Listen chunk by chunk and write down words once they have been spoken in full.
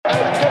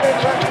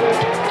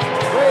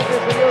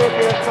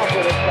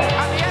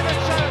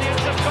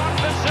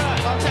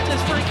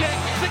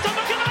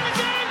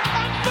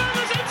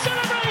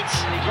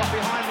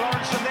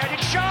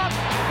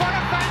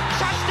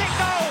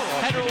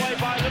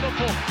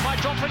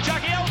Drop for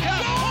Jagielka.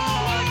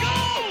 Oh, what a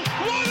goal!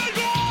 What a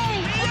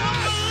goal!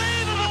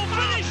 Unbelievable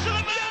finish to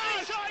the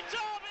Merseyside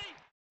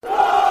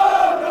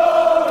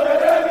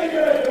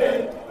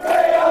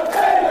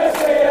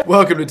derby.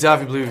 Welcome to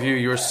Toffee Blue View,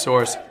 your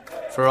source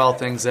for all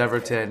things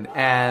Everton.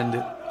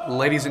 And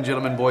ladies and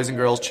gentlemen, boys and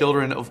girls,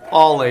 children of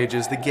all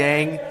ages, the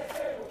gang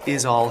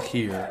is all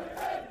here.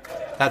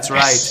 That's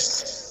right.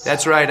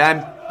 That's right.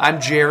 I'm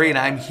Jerry and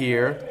I'm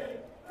here.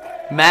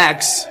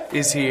 Max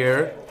is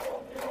here.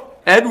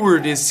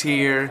 Edward is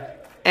here.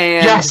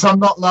 And yes, I'm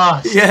not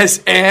last.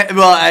 yes, and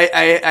well,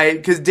 I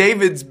because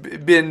David's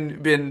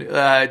been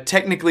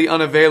technically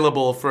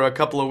unavailable for a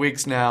couple of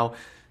weeks now.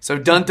 So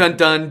dun dun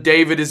dun,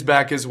 David is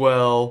back as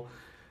well.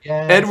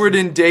 Yes. Edward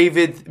and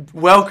David,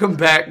 welcome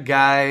back,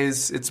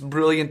 guys. It's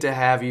brilliant to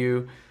have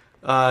you.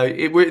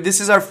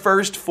 This is our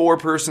first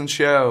 4-person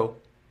show.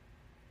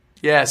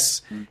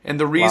 Yes, and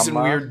the reason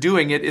we're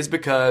doing it is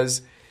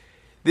because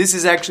this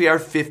is actually our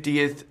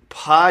 50th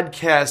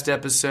podcast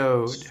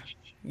episode.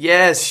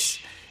 Yes,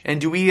 and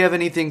do we have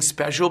anything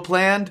special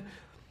planned?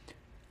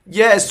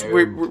 Yes,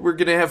 we're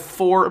going to have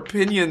 4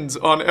 opinions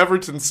on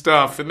Everton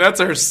stuff, and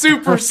that's our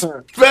super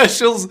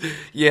specials.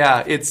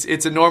 Yeah,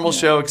 it's a normal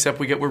show,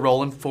 except we're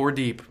rolling 4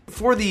 deep.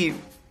 For the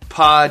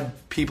pod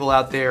people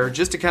out there,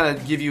 just to kind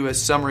of give you a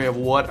summary of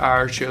what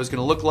our show is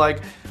going to look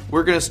like,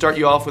 we're going to start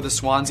you off with a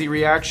Swansea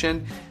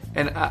reaction,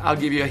 and I'll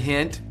give you a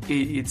hint.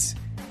 It's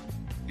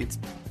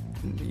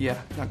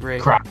not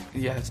great. Crap.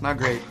 Yeah, it's not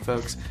great,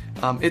 folks.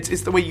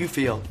 It's the way you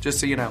feel, just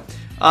so you know.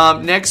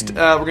 Next,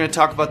 we're going to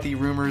talk about the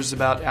rumors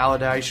about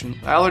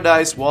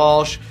Allardyce,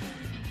 Walsh,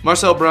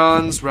 Marcel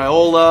Brands,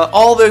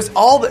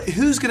 Raiola,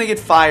 who's going to get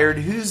fired,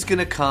 who's going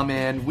to come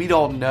in. We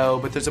don't know,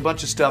 but there's a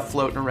bunch of stuff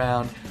floating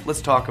around.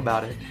 Let's talk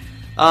about it.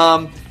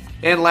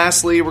 And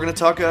lastly, we're going to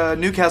talk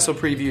Newcastle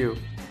preview.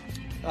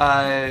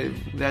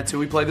 That's who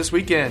we play this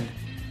weekend.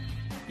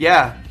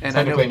 Yeah, and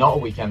Technically not a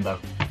weekend though.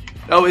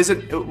 Oh, is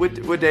it?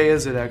 What day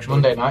is it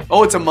actually? Monday night.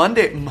 Oh, it's a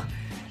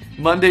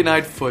Monday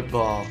night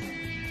football.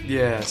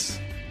 Yes.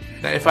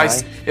 Now, if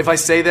I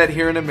say that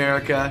here in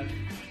America,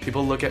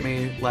 people look at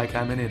me like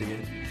I'm an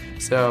idiot.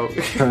 So,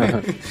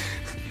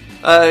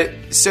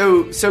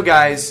 so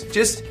guys,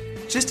 just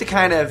to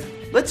kind of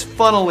let's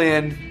funnel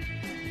in.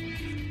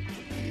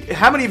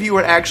 How many of you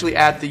were actually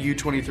at the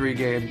U23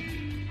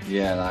 game?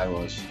 Yeah, I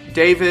was.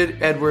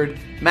 David, Edward,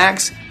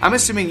 Max, I'm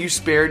assuming you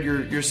spared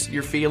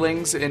your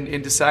feelings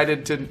and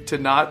decided to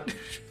not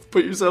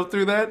put yourself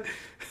through that?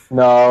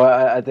 No,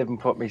 I didn't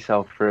put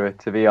myself through it,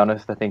 to be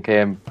honest. I think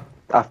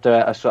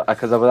after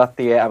because I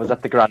was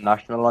at the Grand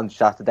National on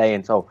Saturday,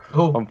 and so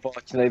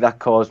unfortunately that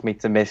caused me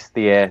to miss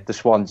the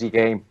Swansea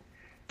game.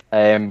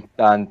 And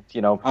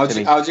you know, how'd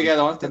you get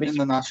on in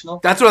the National?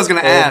 That's what I was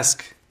going to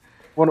ask.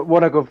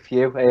 One a good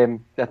few.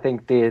 I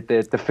think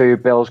the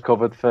food bill's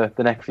covered for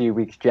the next few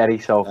weeks, Jerry.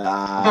 So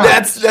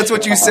that's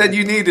what you said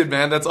you needed,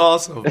 man. That's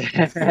awesome.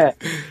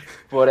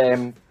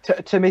 But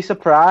to my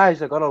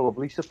surprise, I got a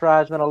lovely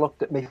surprise when I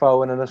looked at my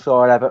phone and I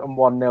saw Everton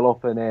 1-0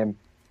 up, and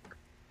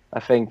I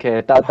think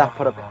that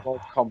put a bit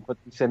more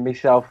confidence in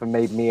myself and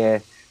made me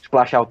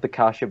splash out the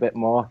cash a bit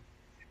more.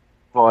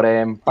 But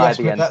by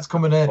the end, that's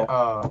coming in.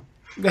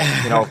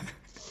 You know.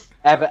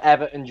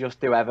 Everton just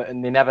do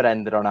Everton. They never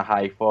ended on a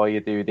high for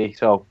you, do they?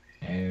 So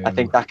I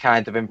think that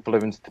kind of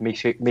influenced me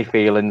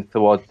feelings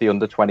towards the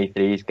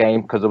under-23s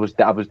game, because I was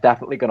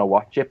definitely going to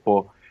watch it,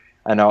 but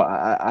I know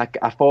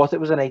I thought it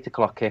was an 8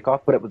 o'clock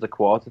kickoff, but it was a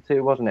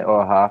 1:45, wasn't it,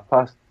 or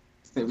 1:30?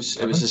 It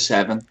was a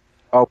 7.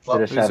 Oh, it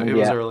was 7. It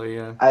was early,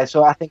 yeah.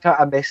 So I think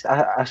I missed.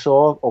 I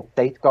saw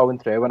update going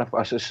through, and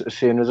as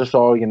soon as I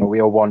saw, we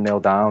were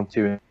 1-0 down,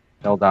 2-0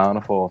 down, I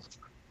thought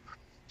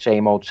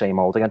same old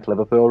against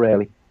Liverpool,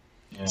 really.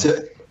 Yeah.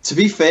 To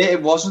be fair,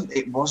 it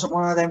wasn't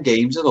one of them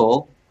games at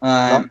all.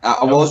 I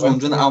was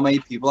wondering how many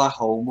people at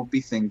home would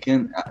be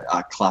thinking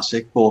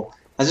classic, but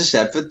as I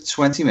said, for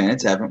 20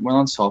 minutes Everton went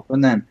on top,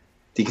 and then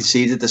they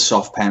conceded the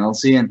soft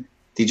penalty and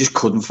they just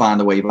couldn't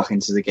find a way back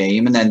into the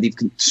game, and then they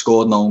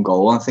scored an own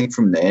goal, and I think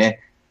from there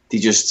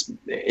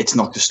it's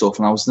knocked the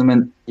stuff out of them.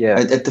 And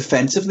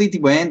defensively they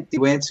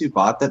weren't too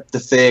bad. The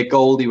third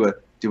goal they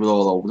were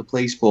all over the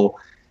place, but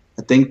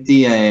I think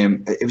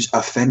it was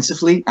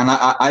offensively, and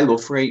I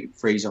love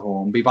Fraser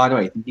Hornby, by the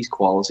way. I think he's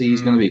quality.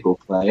 He's going to be a good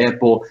player,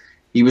 but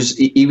he was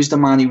the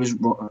man. He was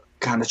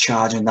kind of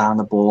charging down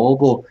the ball,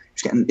 but he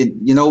was getting,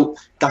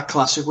 that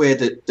classic where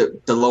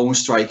the lone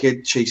striker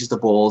chases the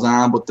ball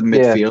down, but the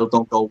midfield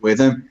don't go with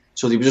him.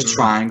 So there was just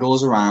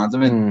triangles around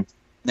him, and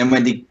then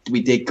when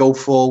we did go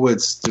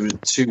forwards, there was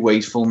too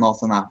wasteful,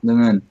 nothing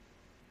happening, and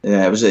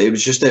it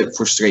was just a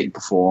frustrating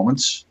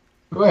performance.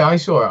 The way I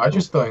saw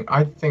it,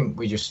 I think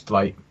we just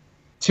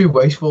too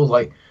wasteful.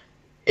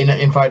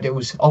 In fact, it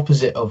was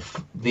opposite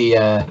of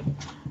the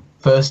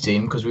first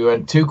team, because we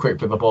went too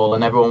quick with the ball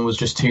and everyone was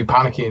just too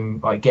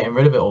panicking, getting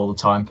rid of it all the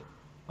time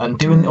and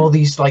doing all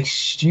these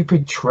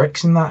stupid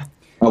tricks and that.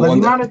 Who are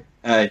you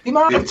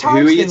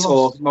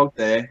talking about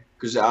there?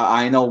 Because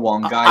I know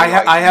one guy.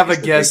 I have a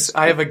guess.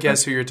 I have a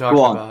guess who you're talking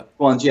about.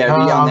 Go on, Jerry,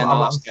 and then the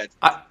last guy.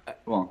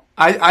 Go on.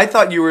 I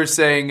thought you were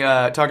saying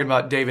talking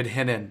about David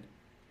Hinnon.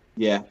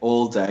 Yeah,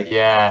 all day.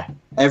 Yeah.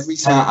 Every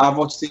time I've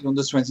watched the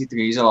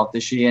under-23s a lot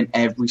this year, and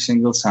every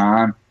single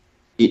time,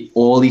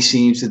 all he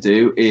seems to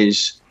do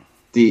is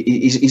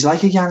he's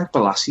like a Yannick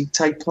Bolasie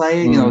type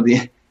player. You know,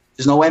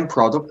 there's no end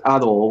product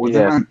at all with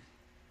him.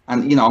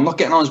 And I'm not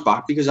getting on his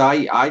back because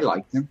I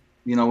liked him.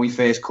 When he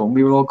first come,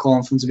 we were all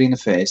calling for him to be in the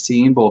first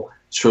team. But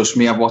trust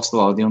me, I've watched a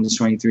lot of the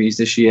under-23s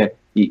this year.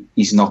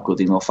 He's not good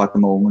enough at the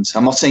moment.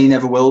 I'm not saying he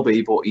never will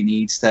be, but he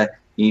needs to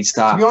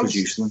start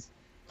producing.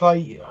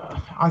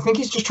 I think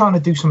he's just trying to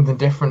do something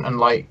different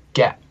and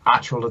get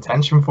actual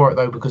attention for it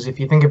though, because if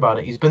you think about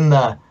it, he's been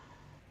there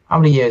how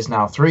many years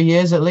now? 3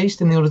 years at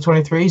least in the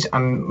under-23s,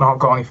 and not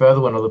got any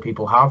further when other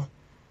people have.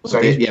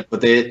 So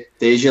but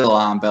there's your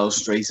alarm bell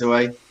straight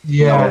away.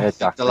 Yeah,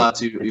 exactly. The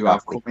lads who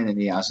have come in and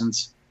he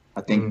hasn't.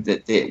 I think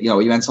that he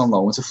went on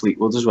loan to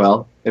Fleetwood as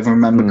well, if I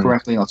remember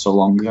correctly, not so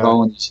long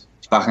ago, and he's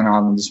back in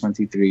Ireland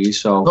under-23s.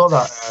 So I thought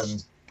that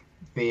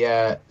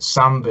the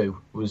Sambu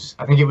was,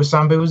 I think it was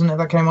Sambu, wasn't it,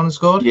 that came on and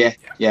scored? Yeah.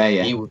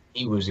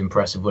 He was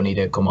impressive when he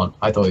did come on.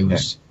 I thought he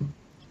was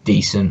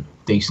decent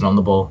on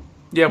the ball.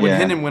 Yeah,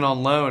 when Hinnon went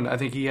on loan, I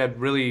think he had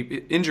really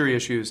injury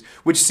issues,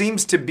 which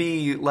seems to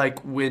be like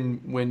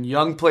when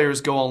young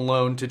players go on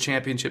loan to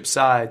championship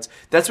sides,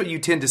 that's what you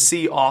tend to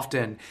see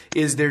often,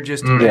 is they're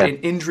just an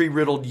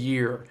injury-riddled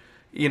year,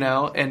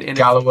 And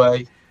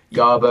Galloway,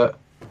 Garbutt,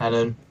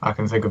 Hennon, I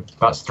can think of,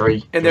 that's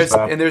three. And there's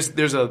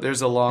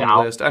a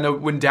long list. I know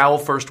when Dowell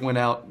first went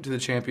out to the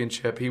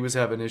championship, he was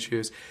having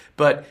issues,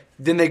 but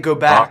then they go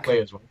back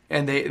as well.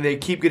 And they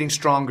keep getting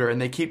stronger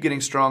and they keep getting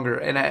stronger,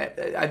 and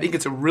I think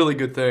it's a really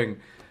good thing.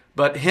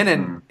 But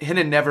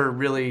Hinnon never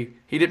really,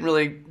 he didn't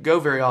really go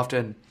very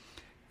often,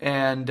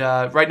 and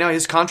right now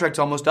his contract's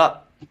almost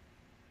up.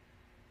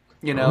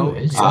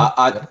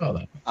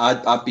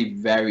 I'd be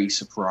very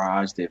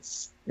surprised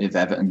if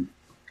Everton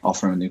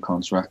offer him a new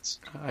contract.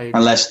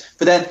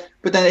 But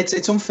then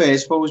it's unfair, I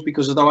suppose,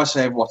 because although I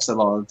say I've watched a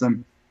lot of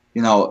them,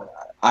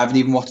 I haven't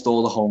even watched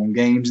all the home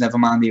games, never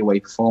mind the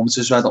away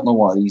performances, so I don't know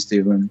what he's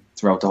doing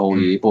throughout the whole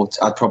year, but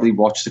I'd probably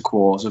watch the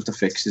course of the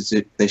fixtures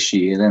this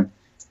year, and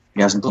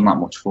he hasn't done that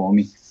much for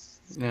me.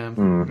 Yeah.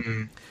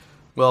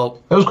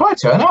 Well, there was quite a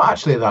turnout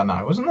actually that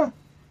night, wasn't there?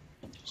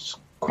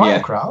 Quite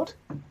a crowd.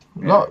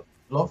 Lot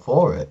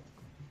for it.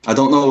 I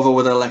don't know if I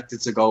would have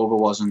elected to go if I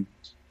wasn't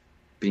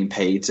being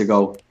paid to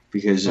go,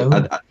 because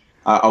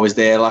I was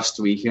there last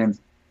week and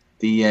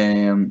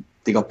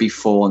they got beat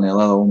 4-0 at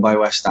home by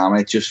West Ham,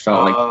 and it just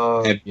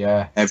felt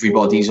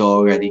everybody's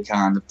already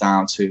kind of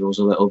down tools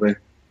a little bit.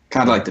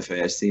 Kind of like the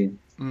first team.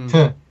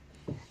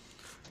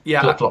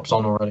 Yeah, flip-flops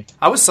on already.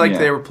 I was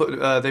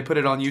psyched they put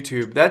it on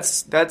YouTube.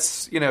 That's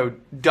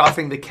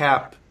doffing the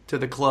cap to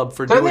the club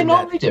for doing that. Don't they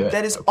normally do it?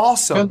 That is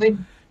awesome. Don't they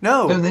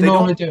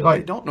normally do it?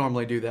 They don't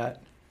normally do that.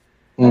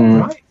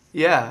 Right.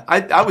 Yeah,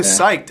 I was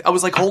psyched. I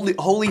was like,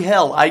 holy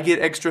hell! I get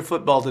extra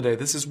football today.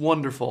 This is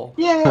wonderful.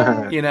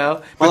 Yeah,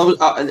 Well,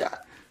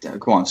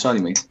 go on.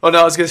 Sorry, mate. Oh no,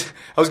 I was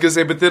gonna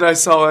say, but then I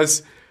saw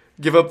us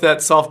give up that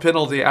soft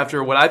penalty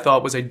after what I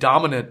thought was a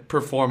dominant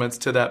performance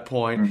to that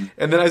point,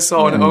 and then I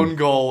saw an own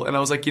goal, and I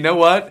was like, you know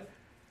what?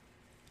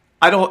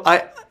 I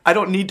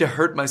don't need to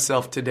hurt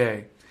myself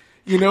today.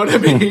 You know what I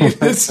mean?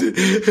 Because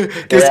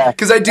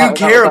I do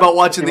care about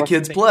watching the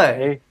kids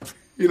play.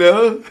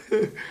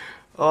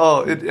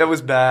 Oh, it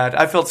was bad.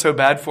 I felt so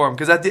bad for him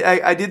because I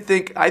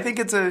think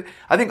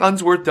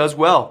Unsworth does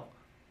well.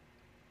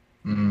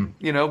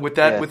 With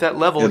that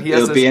level,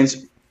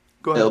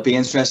 It'll be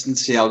interesting to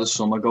see how the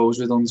summer goes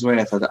with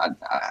Unsworth.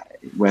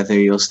 Whether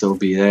he'll still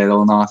be there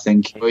or not, I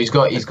think. Well, he's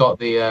got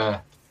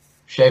the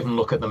shaven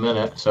look at the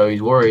minute, so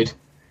he's worried.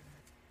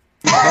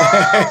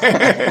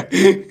 I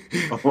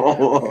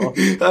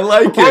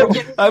like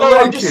it.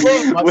 I'm just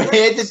saying, where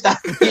did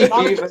that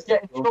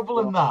get in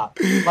trouble in that?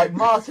 Like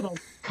Martin or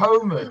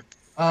Coleman.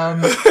 Well,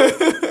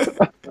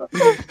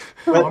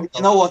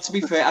 you know what? To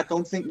be fair, I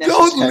don't think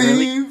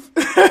necessarily.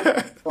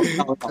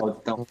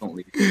 Don't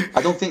leave.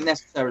 I don't think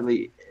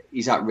necessarily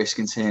he's at risk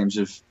in terms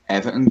of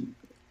Everton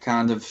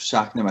kind of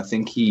sacking him. I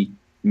think he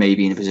may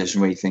be in a position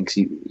where he thinks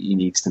he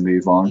needs to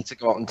move on. He needs to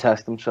go out and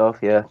test himself.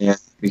 Yeah,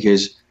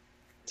 because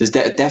there's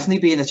definitely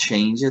been a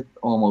change of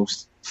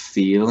almost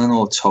feeling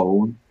or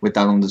tone with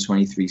that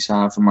under-23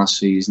 side from last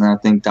season. I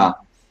think that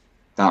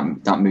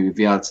move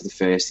he had to the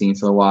first team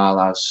for a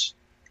while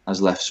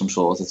has left some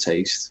sort of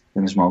taste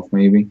in his mouth,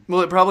 maybe.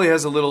 Well, it probably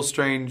has a little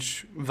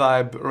strange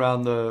vibe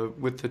around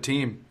with the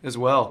team as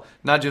well.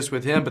 Not just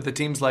with him, but the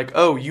team's like,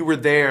 oh, you were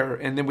there,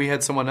 and then we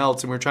had someone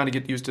else, and we're trying to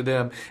get used to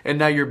them, and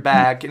now you're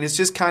back, and it's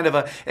just kind of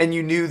and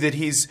you know that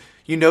he's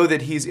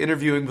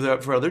interviewing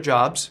for other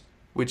jobs,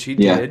 which he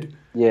did.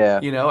 Yeah.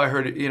 I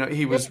heard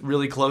he was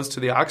really close to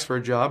the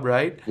Oxford job,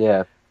 right?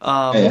 Yeah.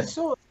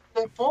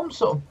 They've formed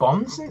sort of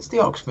bonds since the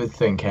Oxford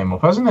thing came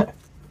up, hasn't it?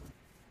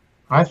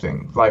 I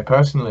think,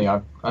 personally,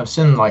 I've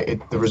seen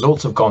the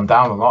results have gone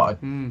down a lot,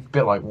 a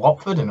bit like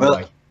Watford in a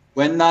way.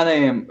 When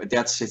they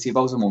had City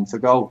about a month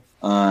ago,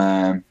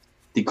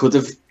 they could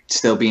have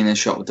still being in a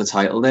shot with the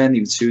title there, and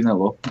he was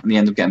 2-0 up, and he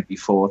ended up getting beat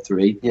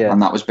 4-3, Yeah.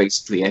 and that was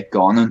basically it,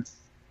 gone. And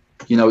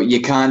you know,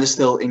 you're kind of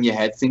still in your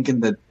head thinking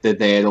that they're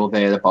there or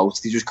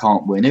thereabouts, they just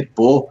can't win it.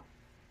 But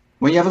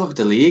when you have a look at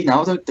the league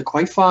now, they're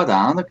quite far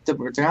down. They're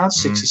around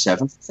 6th or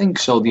 7th, I think.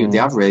 So they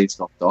have really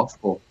dropped off.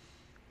 But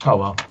Oh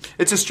well.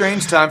 It's a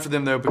strange time for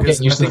them though, I'm because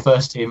getting used to the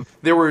first team.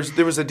 there was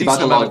a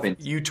decent a lot amount of of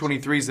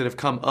U23s that have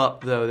come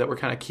up though that were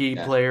kind of key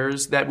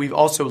players that we've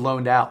also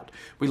loaned out.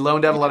 We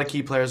loaned out a lot of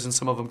key players, and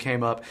some of them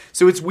came up.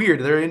 So it's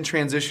weird. They're in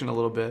transition a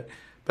little bit.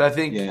 But I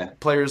think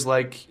players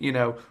like,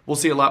 we'll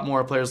see a lot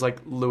more players like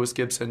Lewis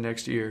Gibson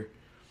next year.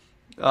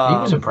 He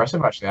was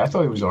impressive, actually. I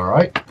thought he was all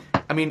right.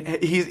 I mean,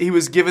 he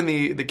was given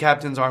the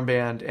captain's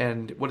armband,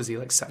 and what is he,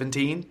 like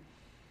 17?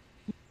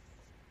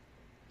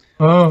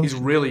 Oh. He's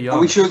really young.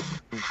 we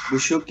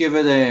should give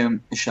it a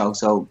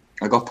shout out.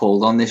 I got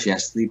pulled on this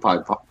yesterday by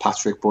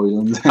Patrick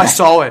Boylan. I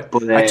saw it.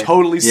 But, I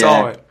totally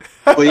saw it.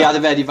 But he had a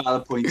very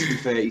valid point, to be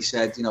fair. He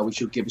said, we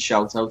should give a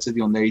shout out to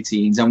the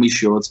under-18s, and we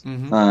should,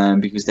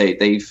 because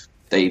they've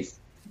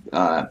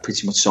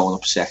pretty much sewn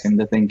up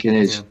second, I think it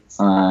is.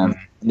 Yeah.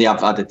 They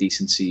have had a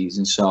decent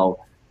season,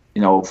 so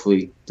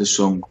hopefully there's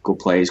some good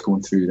players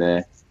coming through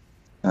there.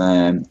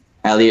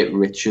 Elliot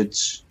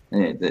Richards,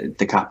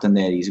 the captain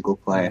there, he's a good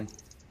player.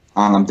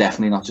 And I'm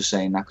definitely not just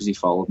saying that because he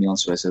followed me on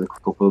Twitter a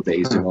couple of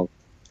days ago.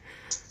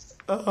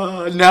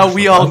 Now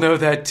we all know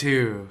that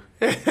too.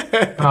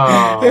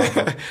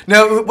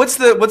 Now, what's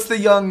the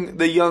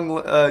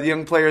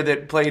young player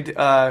that played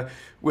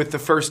with the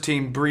first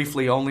team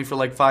briefly, only for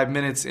like 5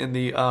 minutes in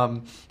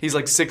the he's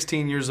like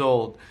 16 years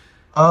old.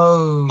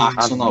 Oh,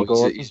 Anthony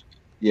Gordon.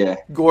 Yeah,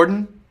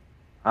 Gordon.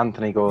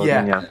 Anthony Gordon.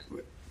 Yeah.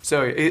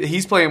 So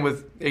he's playing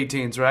with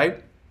 18s,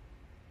 right?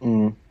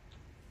 Mm.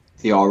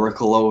 The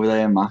Oracle over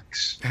there,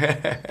 Max.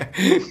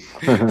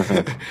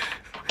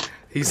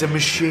 He's a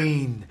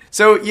machine.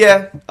 So,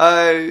 yeah,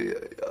 a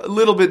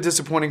little bit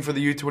disappointing for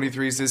the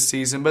U23s this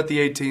season, but the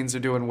 18s are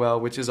doing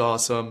well, which is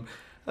awesome.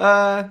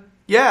 I'll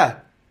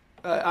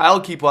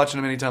keep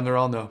watching them anytime they're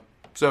on, though.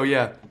 So,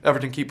 yeah,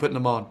 Everton, keep putting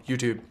them on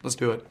YouTube. Let's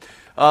do it.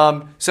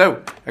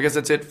 So, I guess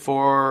that's it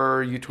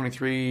for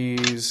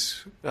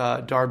U23's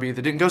derby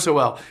that didn't go so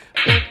well.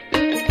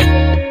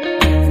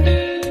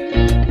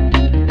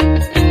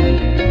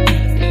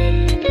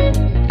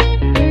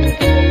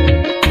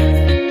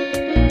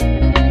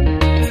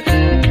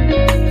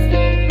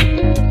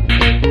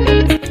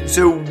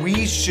 So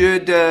we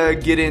should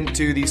get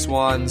into the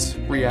Swans'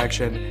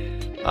 reaction,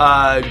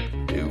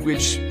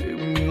 which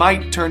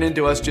might turn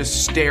into us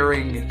just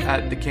staring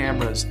at the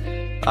cameras,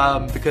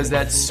 because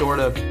that's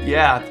sort of,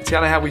 it's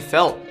kind of how we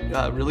felt.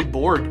 Really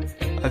bored,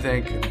 I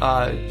think.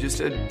 Just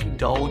a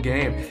dull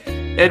game.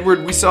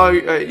 Edward, we saw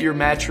your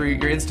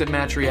instant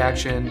match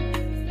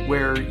reaction,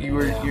 where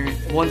you're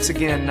once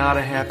again not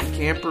a happy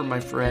camper, my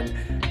friend.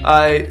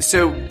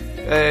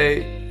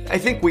 I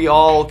think we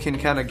all can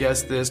kind of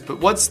guess this, but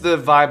what's the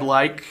vibe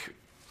like?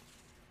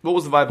 What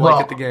was the vibe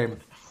like at the game?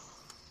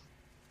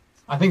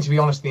 I think, to be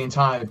honest, the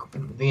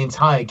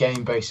entire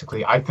game,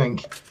 basically, I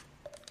think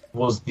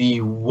was the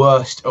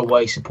worst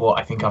away support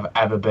I think I've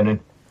ever been in.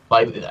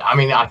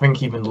 I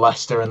think even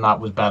Leicester and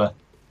that was better,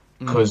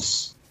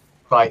 because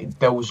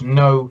there was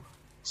no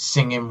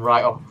singing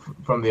right off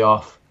from the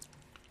off,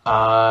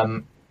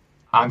 and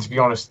to be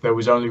honest, there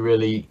was only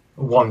really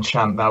one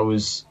chant that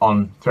was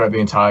on throughout the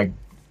entire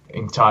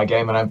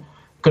game, and I'm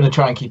going to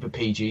try and keep it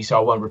PG, so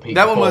I won't repeat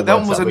that one. That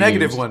one was a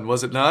negative one,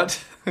 was it not?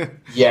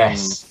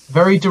 Yes,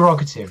 very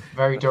derogative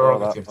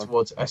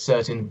towards a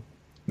certain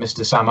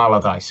Mr. Sam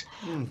Allardyce.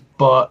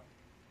 But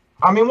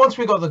I mean, once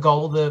we got the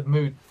goal, the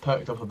mood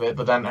perked up a bit.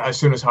 But then, as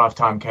soon as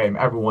half-time came,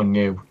 everyone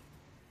knew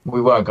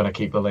we weren't going to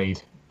keep the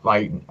lead.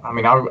 I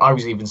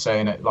was even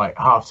saying at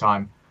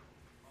half-time,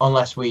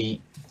 unless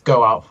we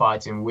go out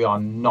fighting, we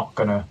are not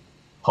going to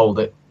hold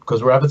it,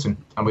 because we're Everton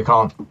and we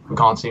can't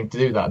seem to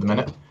do that at the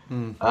minute.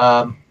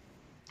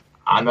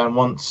 And then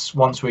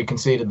once we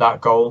conceded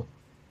that goal,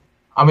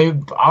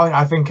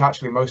 I think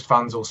actually most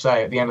fans will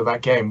say at the end of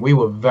that game we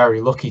were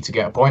very lucky to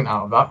get a point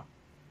out of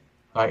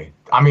that.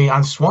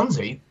 And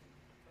Swansea,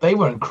 they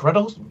were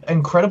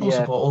incredible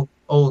support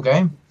all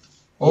game.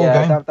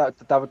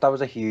 That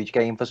was a huge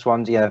game for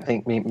Swansea. I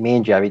think me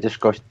and Jerry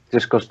discussed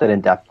it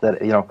in depth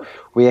that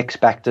we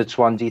expected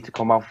Swansea to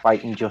come out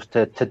fighting just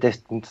to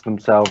distance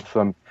themselves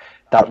from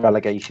that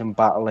relegation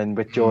battle, and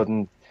with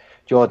Jordan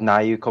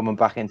Ayew coming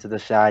back into the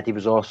side, he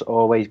was also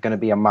always going to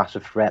be a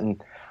massive threat,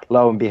 and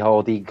lo and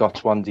behold, he got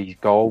Swansea's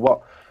goal.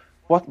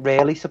 What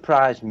really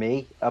surprised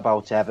me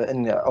about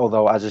Everton,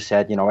 although as I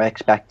said, I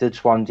expected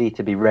Swansea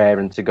to be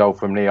raring to go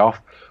from the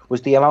off,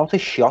 was the amount of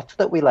shots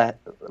that we let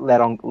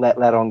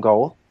on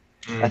goal.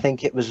 I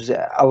think it was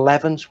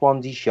 11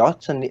 Swansea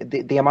shots, and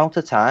the amount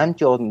of time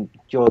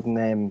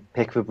Jordan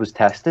Pickford was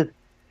tested,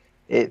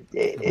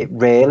 it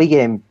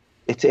really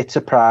it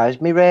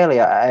surprised me, really.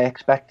 I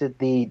expected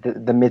the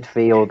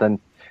midfield and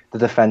the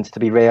defence to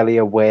be really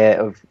aware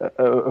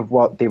of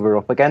what they were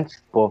up against,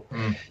 but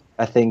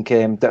I think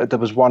there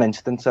was one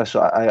instance,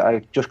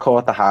 I just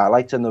caught the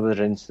highlights, and there was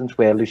an instance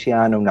where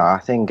Luciano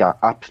Narting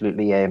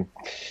absolutely had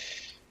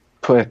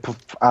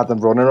them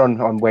runner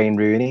on Wayne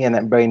Rooney, and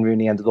then Wayne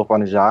Rooney ended up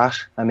on his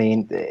arse. I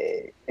mean,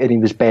 and he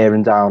was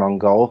bearing down on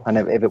goal, and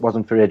if it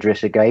wasn't for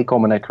Idrissa Gueye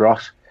coming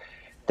across,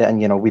 then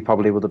we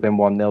probably would have been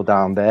 1-0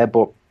 down there.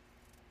 But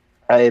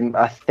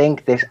I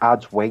think this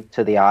adds weight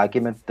to the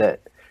argument that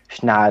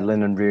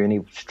Schneiderlin and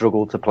Rooney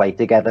struggled to play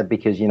together,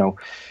 because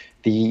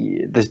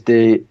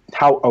the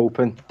how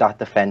open that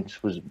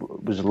defence was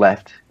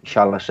left,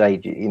 shall I say,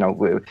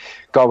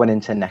 going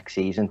into next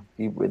season,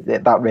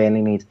 that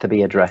really needs to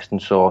be addressed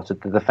and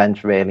sorted. The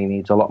defence really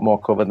needs a lot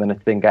more cover than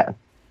it's been getting.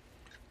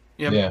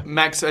 Yeah,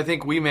 Max, I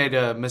think we made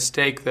a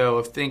mistake though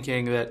of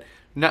thinking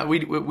that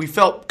we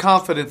felt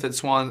confident that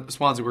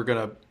Swansea were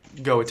going to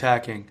go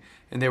attacking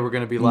and they were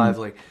going to be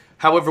lively.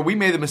 However, we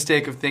made the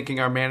mistake of thinking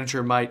our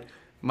manager might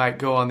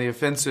go on the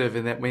offensive,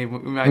 and that we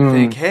might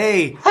think,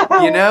 hey,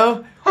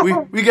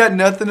 we got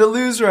nothing to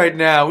lose right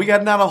now. We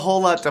got not a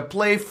whole lot to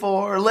play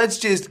for. Let's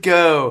just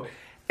go.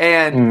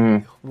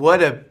 And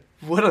what a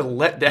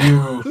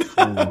letdown.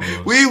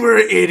 We were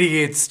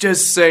idiots,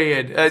 just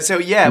saying.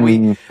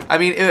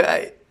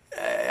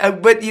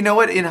 But you know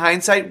what? In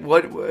hindsight,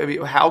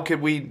 how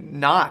could we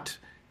not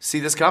see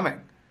this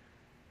coming?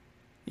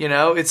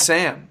 It's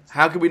Sam.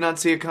 How could we not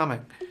see it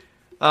coming?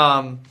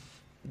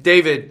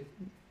 David,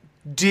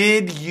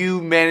 did you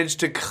manage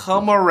to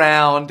come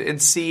around and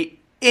see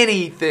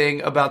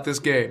anything about this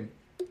game?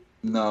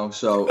 No.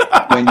 So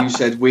when you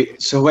said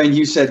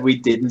we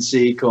didn't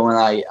see it coming,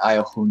 I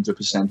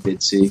 100%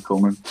 did see it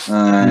coming.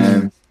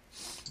 I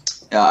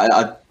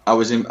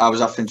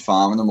was at Finch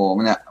Farm in the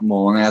morning.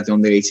 I had the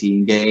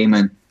under-18 game,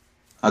 and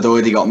I'd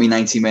already got me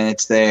 90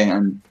 minutes there.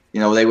 And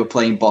they were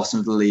playing bottom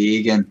of the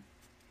league, and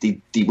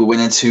they were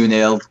winning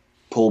 2-0,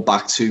 pulled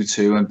back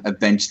 2-2, and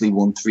eventually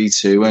won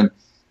 3-2. And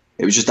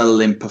it was just a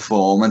limp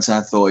performance, and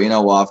I thought,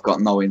 I've got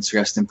no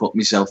interest in putting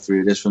myself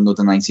through this for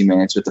another 90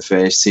 minutes with the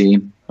first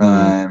team.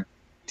 The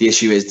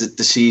issue is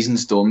the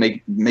season's done.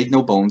 Make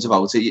no bones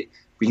about it.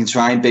 We can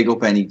try and big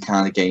up any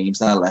kind of games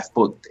that are left,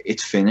 but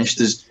it's finished.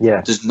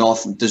 There's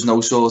nothing. There's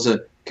no sort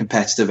of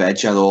competitive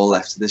edge at all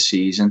left of this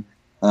season.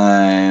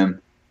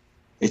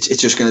 It's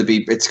just going to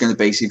be. It's going to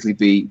basically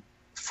be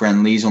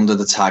friendlies under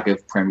the tag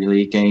of Premier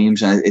League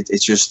games, and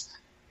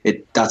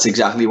that's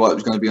exactly what it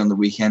was going to be on the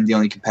weekend. The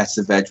only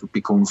competitive edge would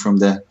be coming from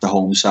the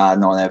home side,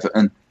 not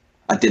Everton.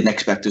 I didn't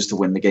expect us to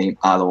win the game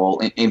at all.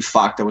 In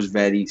fact, I was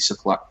very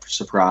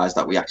surprised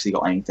that we actually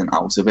got anything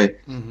out of it.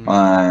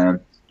 I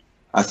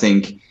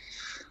think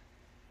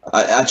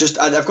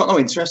I've got no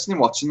interest in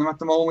watching them at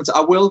the moment. I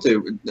will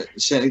do.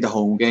 Certainly the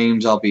home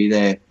games, I'll be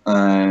there.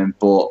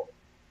 But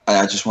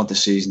I just want the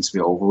season to be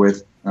over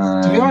with.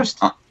 To be honest,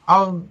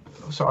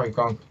 sorry,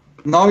 go on.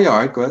 No, you're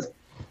alright, good.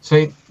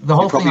 So the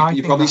whole thing,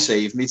 you probably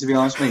saved me, to be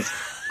honest, mate.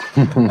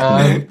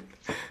 I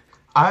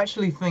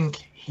actually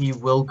think he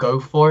will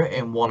go for it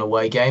in one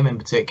away game in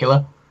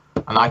particular,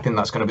 and I think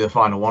that's going to be the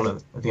final one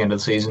at the end of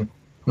the season.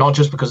 Not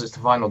just because it's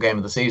the final game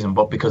of the season,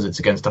 but because it's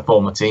against a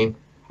former team,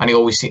 and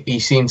he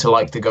seemed to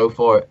like to go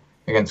for it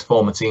against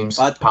former teams.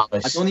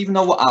 Palace. I don't even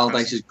know what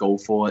Allardyce's go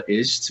for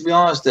is, to be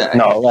honest. Sorry,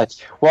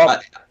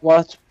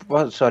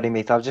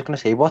 mate. I was just going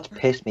to say, what's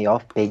pissed me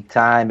off big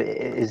time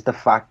is the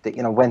fact that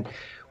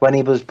when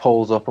he was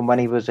pulled up and when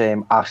he was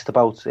asked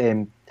about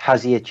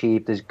has he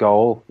achieved his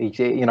goal, he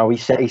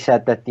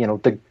said that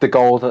the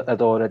goal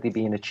had already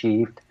been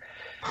achieved,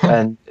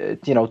 and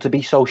to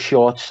be so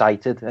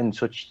short-sighted and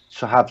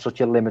to have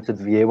such a limited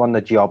view on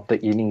the job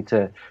that you need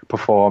to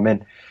perform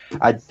in,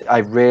 I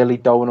really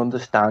don't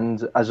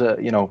understand, as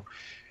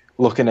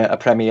looking at a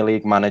Premier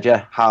League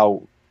manager,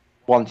 how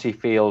once he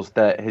feels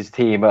that his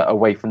team are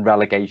away from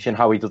relegation,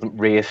 how he doesn't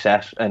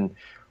reassess and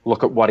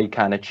look at what he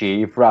can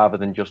achieve rather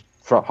than just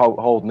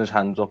holding his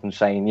hands up and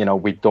saying,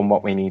 we've done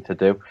what we need to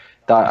do.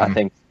 That I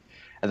think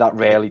that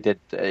really did.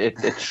 It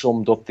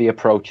summed up the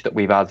approach that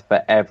we've had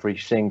for every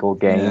single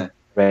game. Yeah.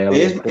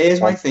 Really, here's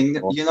my thing.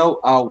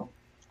 How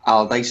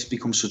Allardyce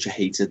becomes such a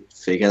hated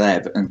figure at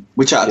Everton,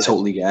 which I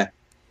totally get.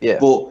 Yeah.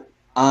 But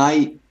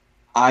I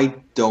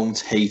don't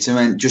hate him,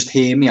 and just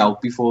hear me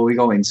out before we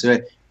go into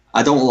it.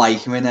 I don't like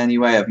him in any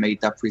way. I've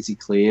made that pretty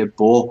clear.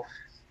 But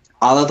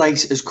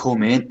Allardyce has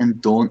come in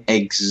and done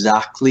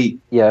exactly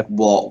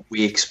what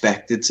we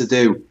expected to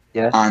do,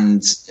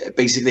 and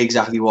basically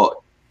exactly what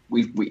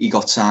he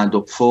got signed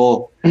up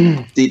for.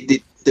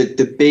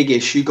 The big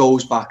issue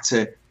goes back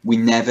to we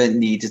never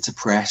needed to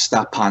press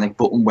that panic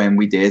button when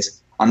we did,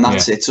 and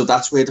that's it. So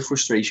that's where the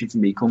frustration for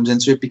me comes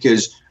into it,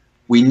 because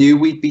we knew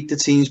we'd beat the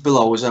teams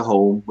below us at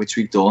home, which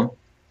we've done.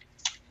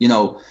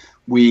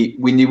 We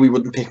knew we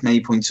wouldn't pick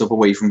many points up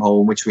away from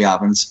home, which we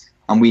haven't.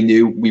 And we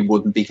knew we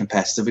wouldn't be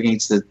competitive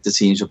against the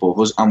teams above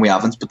us, and we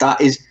haven't. But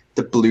that is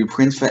the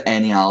blueprint for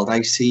any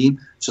Allardyce team.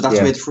 So that's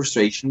where the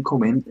frustration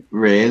come in,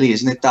 really,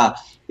 isn't it? That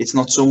it's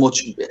not so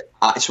much...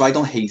 So I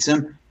don't hate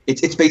him.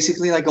 It's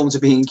basically like going to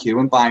B&Q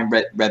and buying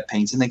red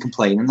paint and then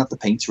complaining that the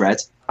paint's red.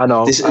 I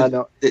know. This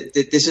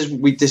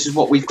is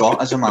what we've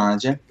got as a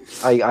manager.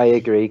 I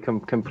agree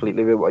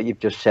completely with what you've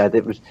just said.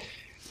 It was,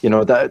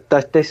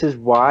 that this is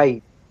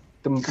why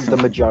the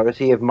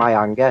majority of my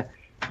anger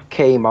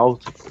came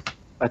out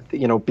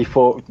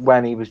before,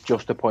 when he was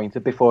just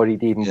appointed, before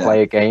he'd even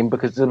play a game,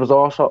 because there was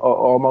also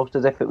almost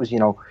as if it was,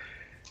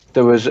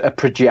 there was a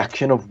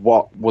projection of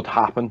what would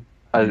happen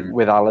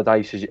with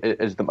Allardyce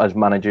as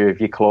manager of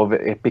your club.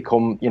 It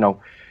become, the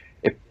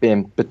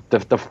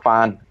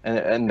fan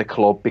and the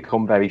club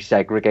become very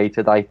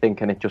segregated, I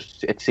think, and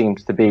it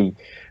seems to be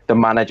the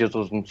manager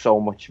doesn't so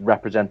much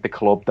represent the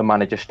club. The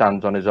manager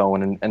stands on his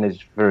own and is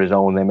for his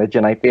own image,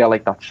 and I feel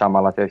like that's Sam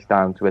Allardyce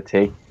down to a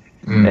T.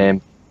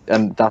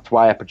 And that's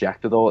why I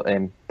predicted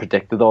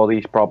all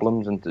these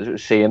problems, and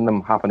seeing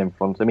them happen in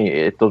front of me,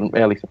 it doesn't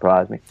really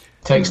surprise me.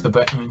 Takes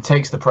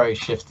the praise,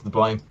 shifts the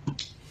blame.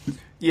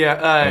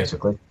 Yeah,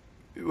 basically.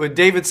 What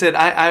David said,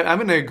 I'm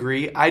going to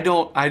agree. I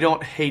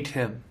don't hate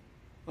him,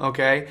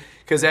 okay?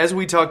 Because as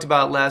we talked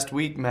about last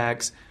week,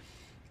 Max,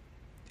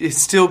 it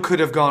still could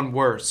have gone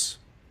worse.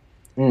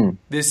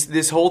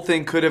 This whole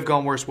thing could have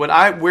gone worse.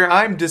 Where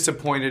I'm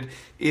disappointed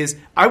is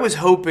I was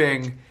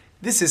hoping.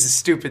 This is a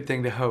stupid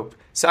thing to hope,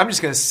 so I'm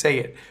just going to say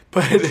it.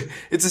 But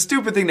it's a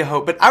stupid thing to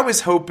hope. But I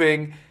was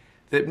hoping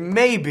that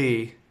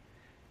maybe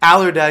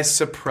Allardyce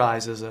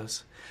surprises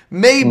us.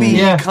 Maybe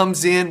he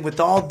comes in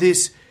with all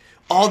these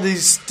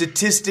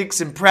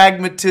statistics and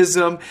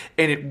pragmatism,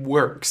 and it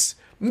works.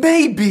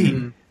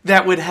 Maybe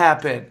that would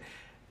happen,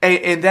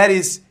 and that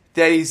is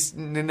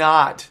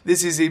not.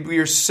 We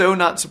are so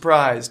not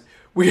surprised.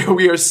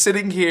 We are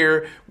sitting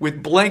here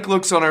with blank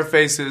looks on our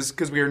faces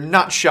because we are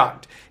not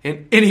shocked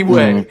in any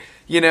way.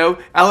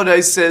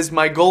 Allardyce says,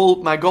 my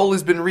goal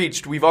has been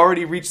reached. We've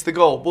already reached the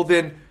goal. Well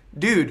then,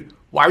 dude,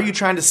 why are you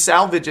trying to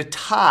salvage a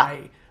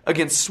tie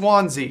against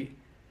Swansea?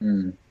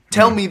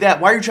 Tell me that.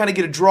 Why are you trying to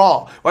get a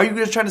draw? Why are you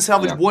just trying to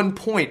salvage 1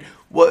 point?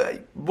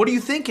 What are you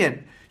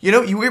thinking?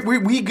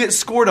 We get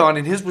scored on,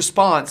 and his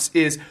response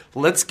is,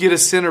 let's get a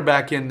center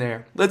back in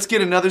there. Let's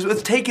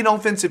take an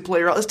offensive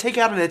player out. Let's take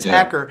out an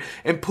attacker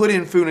and put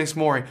in Funes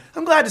Mori.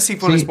 I'm glad to see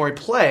Funes Mori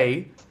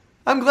play.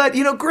 I'm glad,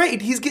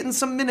 great, he's getting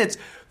some minutes.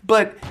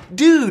 But,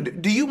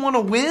 dude, do you want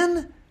to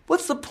win?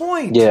 What's the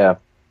point? Yeah.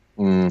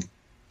 I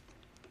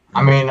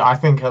mean,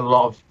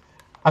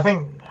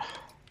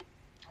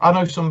 I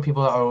know some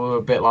people that are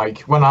a bit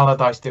like, when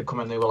Allardyce did come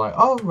in, they were like,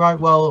 oh, right,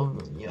 well,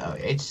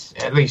 it's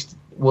at least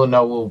we'll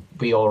know we'll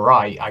be all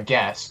right, I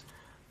guess.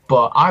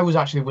 But I was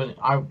actually willing,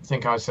 I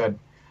think I said,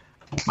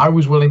 I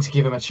was willing to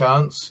give him a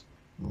chance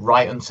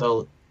right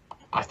until,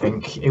 I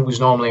think it was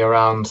normally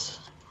around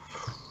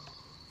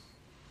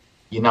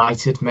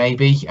United,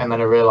 maybe. And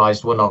then I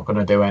realised we're not going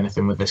to do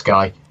anything with this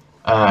guy.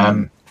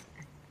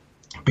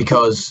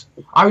 Because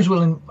I was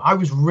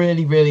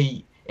really,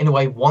 really, in a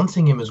way,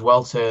 wanting him as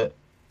well to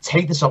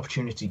take this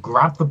opportunity,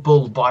 grab the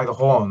bull by the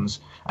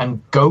horns,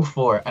 and go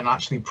for it, and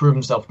actually prove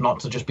himself not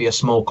to just be a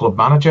small club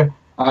manager.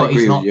 I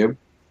agree with you.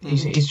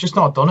 He's just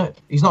not done it.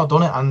 He's not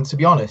done it, and to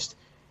be honest,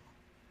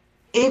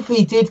 if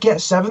he did get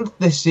 7th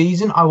this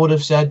season, I would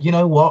have said, you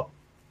know what,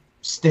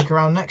 stick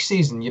around next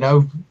season.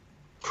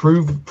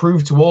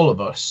 Prove to all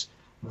of us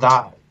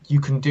that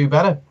you can do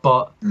better.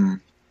 But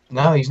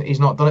no, he's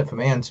not done it for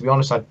me, and to be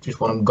honest, I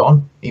just want him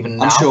gone. Even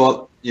now,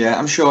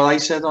 I'm sure. I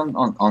said on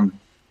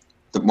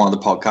one of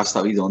the podcasts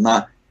that we done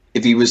that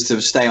if he was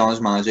to stay on as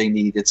manager, he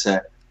needed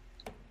to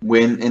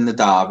win in the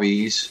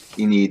derbies.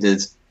 He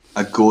needed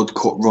a good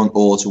cup run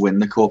or to win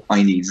the cup.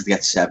 I needed to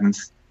get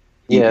 7th.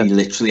 He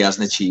literally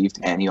hasn't achieved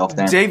any of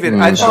them. David,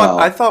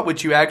 I thought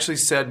what you actually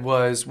said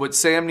was what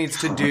Sam needs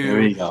to do.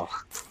 There you go.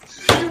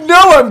 No,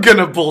 I'm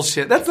gonna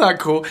bullshit. That's not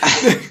cool.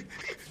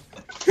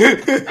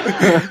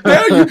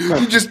 Now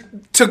you just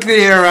took the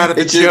air out of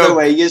the joke. It's joke. the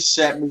way you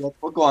set me up.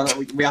 Well, go on,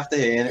 we have to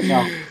hear it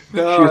now.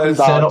 No,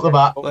 set up the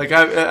bat. Like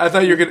I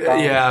thought you were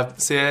gonna. Yeah,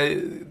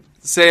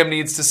 Sam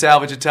needs to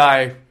salvage a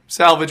tie,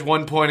 salvage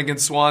 1 point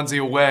against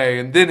Swansea away,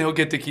 and then he'll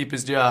get to keep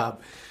his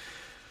job.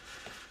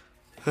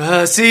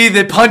 See,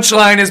 the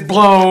punchline is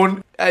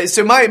blown.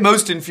 So my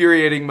most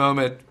infuriating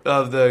moment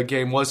of the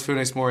game was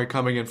Funes Mori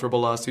coming in for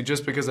Bolasie,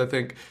 just because I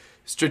think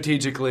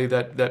strategically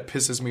that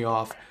pisses me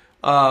off.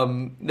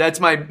 That's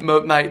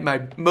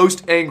my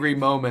most angry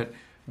moment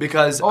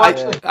because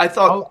I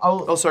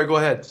thought. Sorry, go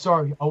ahead.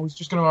 Sorry, I was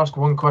just going to ask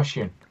one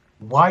question.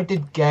 Why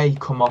did Gay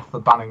come off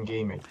for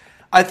Banangimi?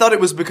 I thought it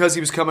was because he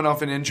was coming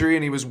off an injury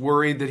and he was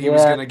worried that he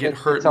was going to get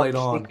hurt late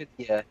on.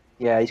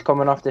 Yeah, he's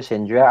coming off this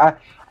injury.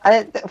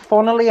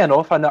 Funnily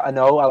enough,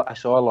 I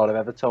saw a lot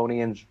of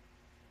Evertonians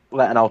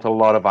letting out a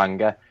lot of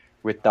anger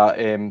with that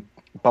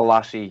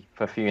Bolasie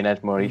for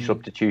Funes Mori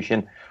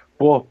substitution.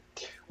 But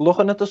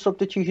looking at the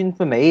substitutions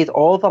we made,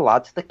 all the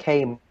lads that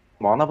came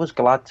on, I was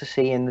glad to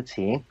see in the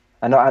team.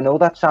 I know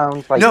that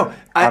sounds like... No,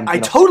 I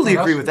totally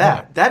agree with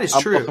that. That is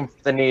true. I'm looking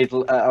for the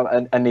needle,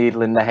 a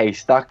needle in the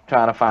haystack,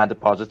 trying to find a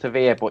positive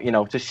here. But,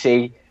 to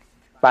see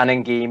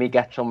Banangimi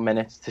get some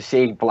minutes, to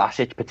see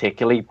Vlasic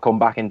particularly come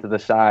back into the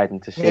side,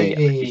 and to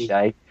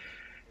see,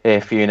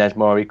 Funes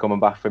Mori coming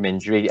back from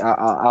injury.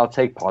 I'll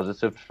take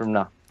positives from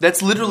that.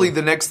 That's literally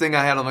the next thing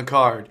I had on the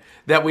card.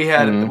 That we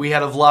had a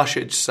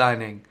Vlasic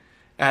signing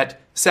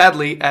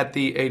sadly at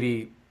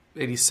the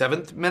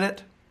 87th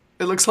minute,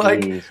 it looks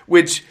like,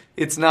 which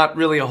it's not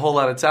really a whole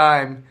lot of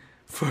time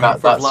for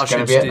That's Vlasic.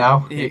 going to be it now.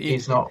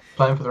 He's not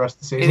playing for the rest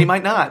of the season. And he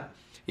might not.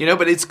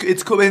 But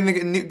it's cool. And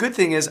the good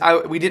thing is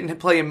we didn't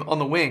play him on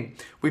the wing.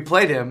 We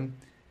played him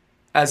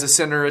as a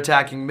center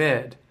attacking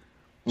mid.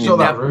 So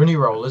that Rooney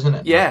role, isn't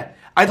it? Yeah.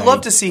 I'd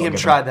love to see him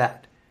try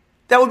that.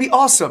 That would be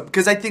awesome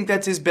because I think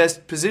that's his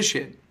best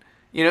position.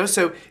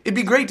 So it'd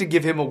be great to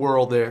give him a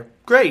whirl there.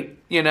 Great,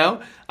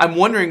 I'm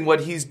wondering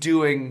what he's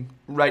doing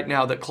right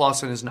now that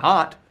Clausen is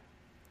not.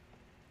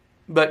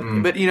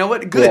 But you know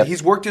what? Good. Yeah.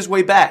 He's worked his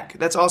way back.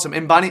 That's awesome.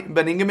 And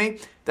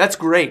Baningime, that's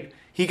great.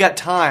 He got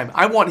time.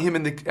 I want him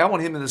in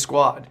the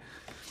squad.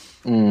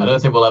 I don't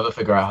think we'll ever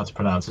figure out how to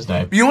pronounce his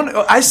name.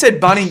 I said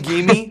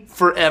Baningime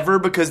forever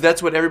because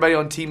that's what everybody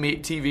on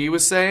TV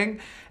was saying.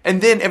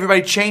 And then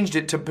everybody changed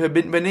it to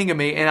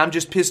Baningime, and I'm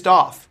just pissed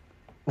off.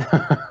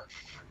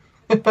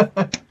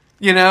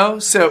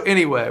 So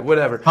anyway,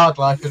 whatever. Hard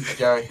life, isn't it,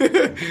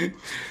 Jerry?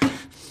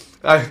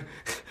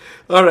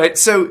 All right,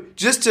 so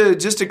just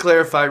to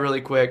clarify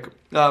really quick,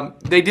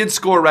 they did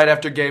score right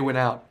after Gay went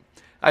out.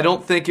 I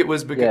don't think it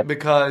was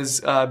because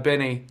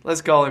Benny,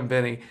 let's call him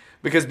Benny,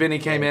 because Benny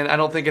came in. I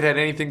don't think it had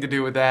anything to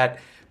do with that,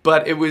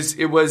 but it was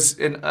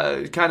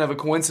kind of a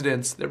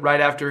coincidence that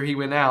right after he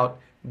went out,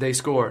 they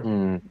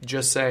scored.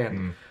 Just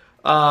saying.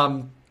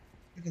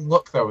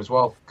 Look though as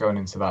well going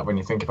into that when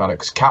you think about it,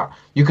 because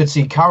you could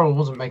see Carroll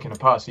wasn't making a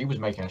pass; he was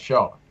making a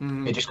shot.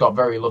 He just got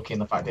very lucky in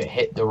the fact that it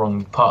hit the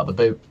wrong part of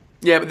the boot.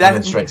 Yeah, but I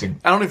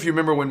don't know if you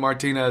remember when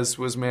Martinez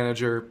was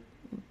manager,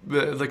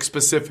 like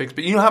specifics,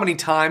 but you know how many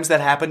times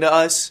that happened to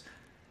us?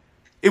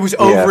 It was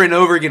over and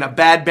over again. A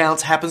bad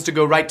bounce happens to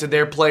go right to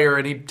their player,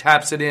 and he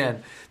taps it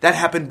in. That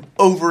happened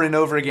over and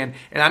over again,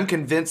 and I'm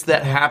convinced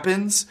that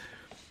happens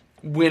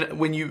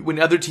when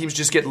other teams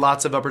just get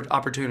lots of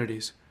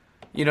opportunities.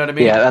 You know what I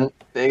mean? Yeah, and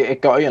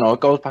it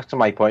goes back to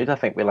my point. I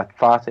think we let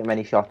far too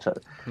many shots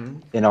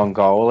in on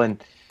goal,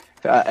 and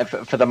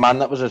for the man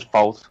that was his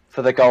fault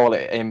for the goal,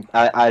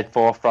 I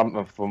thought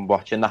from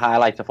watching the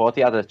highlights, I thought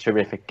he had a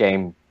terrific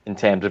game in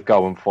terms of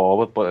going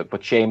forward, but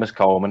Seamus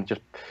Coleman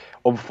just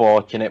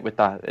unfortunate with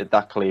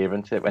that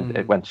clearance.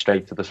 It went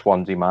straight to the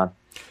Swansea man.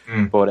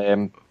 But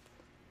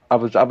I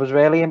was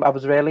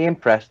really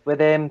impressed with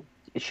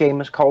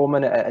Seamus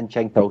Coleman and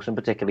Cenk Tosun,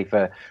 particularly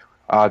for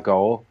our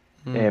goal.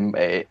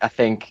 I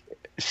think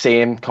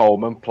seeing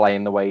Coleman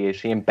playing the way he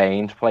is, seeing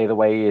Baines play the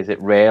way he is,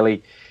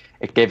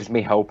 it gives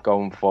me hope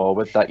going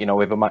forward that,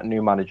 if a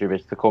new manager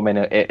is to come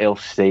in, he'll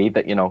see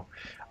that,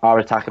 our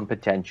attacking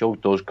potential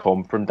does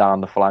come from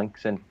down the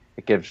flanks, and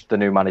it gives the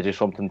new manager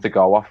something to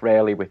go off,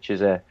 really, which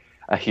is a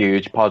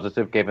huge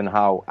positive given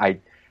how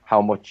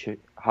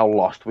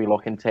lost we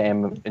look in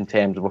terms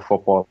of a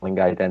footballing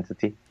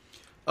identity.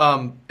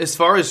 As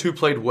far as who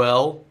played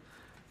well,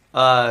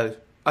 I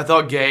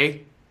thought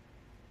Gay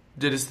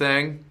did his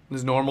thing,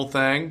 his normal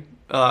thing.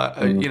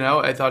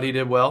 I thought he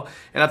did well,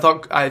 and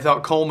I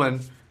thought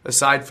Coleman,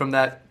 aside from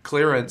that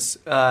clearance,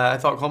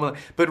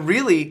 but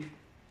really,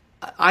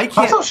 I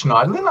thought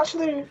Schneiderlin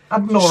actually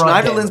had an all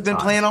right game. Schneiderlin's been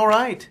playing all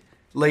right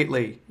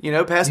lately.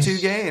 Past 2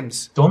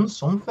 games, done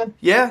something.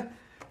 Yeah.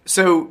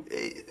 So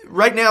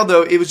right now,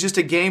 though, it was just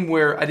a game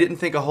where I didn't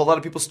think a whole lot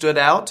of people stood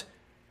out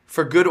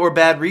for good or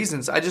bad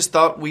reasons. I just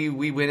thought we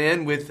went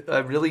in with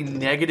a really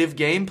negative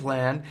game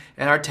plan,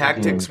 and our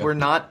tactics were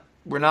not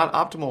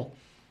optimal.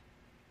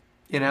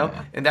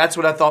 And that's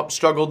what I thought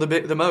struggled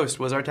the most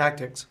was our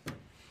tactics.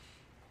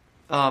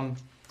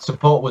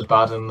 Support was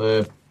bad and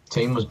the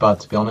team was bad,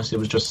 to be honest. It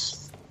was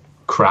just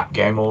crap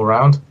game all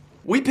around.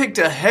 We picked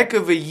a heck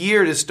of a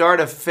year to start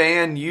a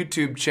fan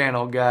YouTube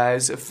channel,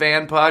 guys, a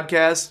fan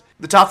podcast.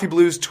 The Toffee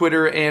Blues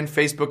Twitter and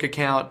Facebook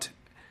account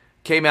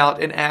came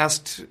out and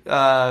asked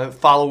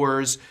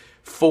followers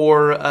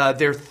for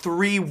their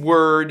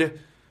three-word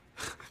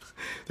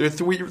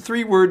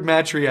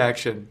match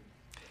reaction.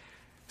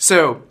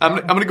 So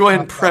I'm going to go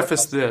ahead and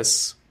preface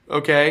this,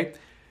 okay?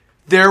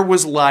 There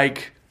was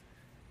like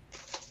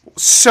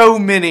so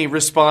many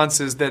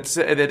responses that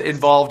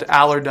involved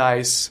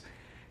Allardyce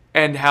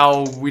and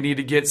how we need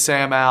to get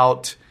Sam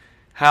out,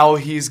 how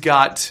he's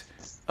got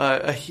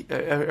a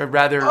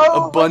rather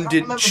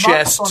abundant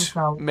chest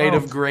made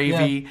of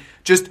gravy. Yeah.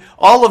 Just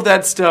all of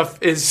that stuff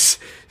is...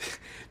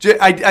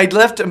 I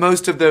left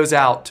most of those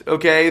out,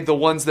 okay? The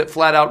ones that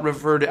flat out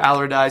refer to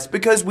Allardyce,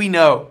 because we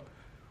know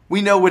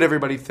what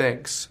everybody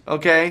thinks,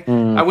 okay?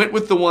 I went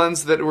with the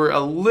ones that were a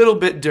little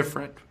bit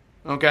different,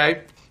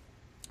 okay?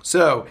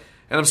 So,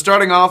 and I'm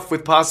starting off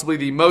with possibly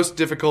the most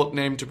difficult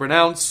name to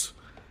pronounce,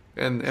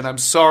 and I'm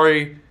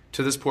sorry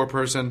to this poor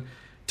person,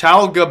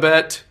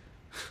 Talgabet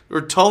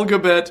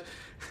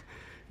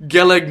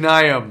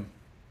Gelegnium.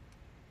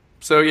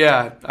 So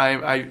yeah,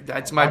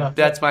 that's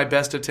my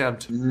best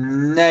attempt.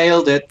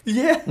 Nailed it.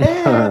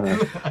 Yeah.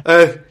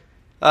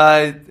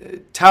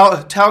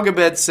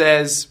 Talgabet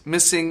says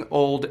missing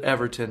old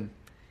Everton.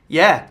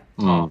 Yeah,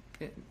 And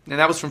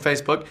that was from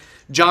Facebook.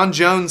 John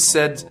Jones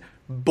said,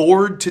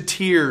 bored to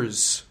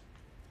tears.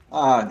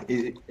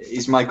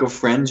 He's my good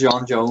friend,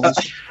 John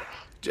Jones.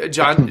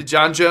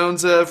 John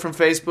Jones from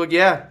Facebook,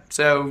 yeah.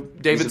 So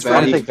David's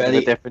very- friend. I'm thinking of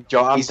a different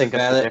John. I'm he's thinking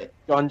of a very- different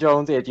John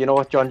Jones here. Do you know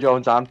what John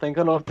Jones I'm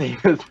thinking of,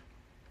 David?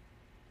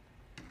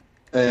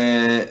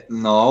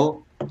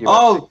 No. You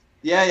Oh,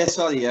 yeah,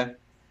 sorry, yeah.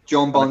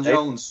 John Bon Okay.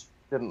 Jones.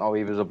 Didn't know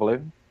he was a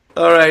blue.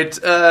 All right,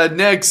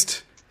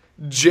 next.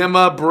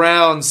 Gemma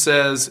Brown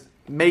says,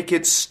 make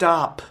it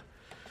stop.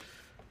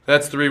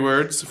 That's 3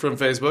 words from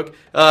Facebook.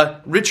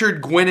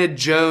 Richard Gwynedd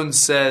Jones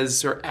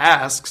says, or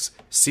asks,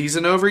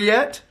 season over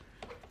yet?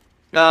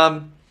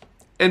 And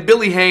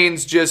Billy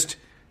Haynes just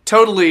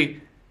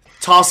totally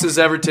tosses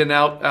Everton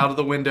out of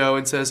the window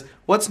and says,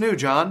 what's new,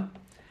 John?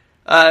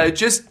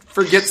 Just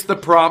forgets the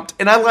prompt,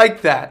 and I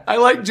like that. I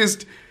like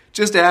just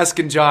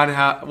asking John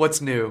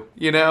what's new.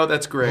 You know,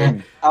 that's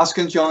great.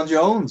 Asking John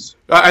Jones.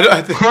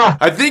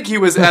 I think he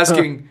was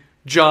asking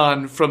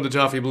John from the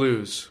Toffee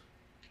Blues.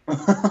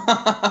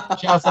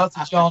 Shout out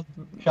to John.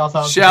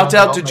 Shout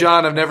out to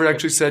John. I've never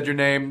actually said your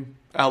name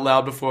out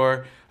loud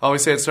before. I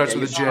always say it starts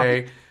with a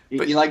J.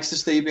 But He likes to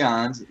stay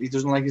behind. He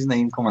doesn't like his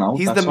name coming out.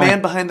 he's that's the why.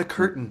 man behind the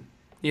curtain,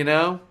 you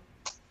know?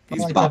 He's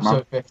Like Batman.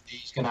 episode 50,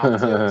 he's going to have to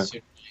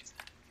sooner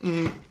or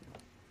later.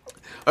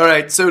 All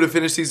right, so to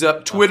finish these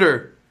up,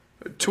 Twitter.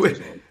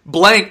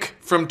 Blank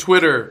from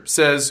Twitter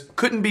says,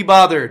 couldn't be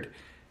bothered.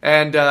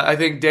 And I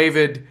think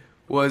David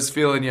was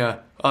feeling you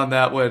on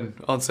that one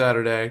on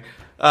Saturday.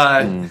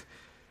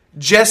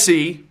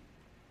 Jesse,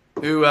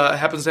 who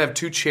happens to have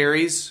 2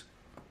 cherries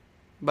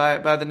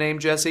by the name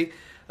Jesse,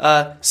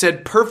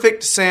 said,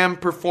 perfect Sam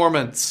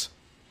performance.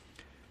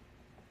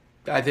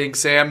 I think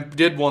Sam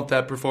did want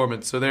that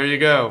performance, so there you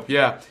go.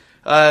 Yeah.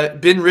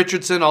 Ben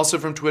Richardson, also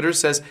from Twitter,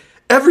 says,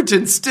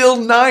 Everton still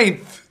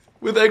 9th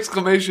with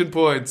exclamation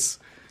points.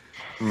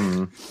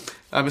 I'm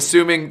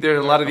assuming there are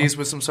a lot of these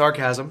with some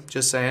sarcasm,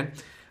 just saying.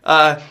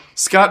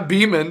 Scott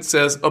Beeman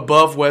says,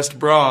 above West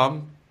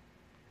Brom.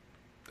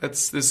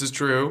 This is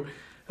true.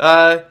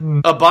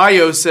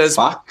 Abayo says,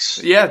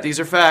 Facts. yeah, these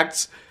are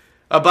facts.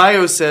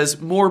 Abayo says,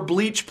 more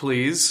bleach,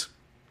 please.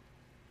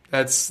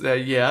 That's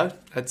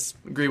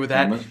agree with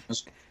that.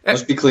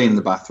 Must be cleaning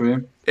the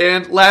bathroom.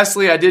 And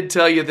lastly, I did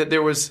tell you that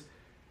there was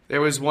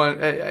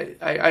one.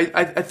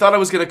 I thought I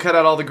was going to cut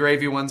out all the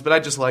gravy ones, but I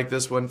just like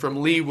this one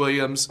from Lee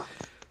Williams.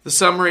 The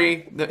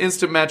summary, the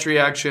instant match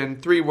reaction,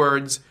 3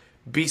 words: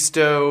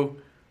 Besto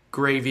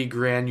gravy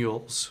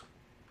granules.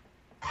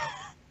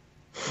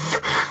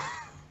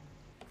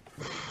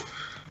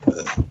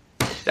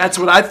 That's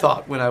what I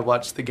thought when I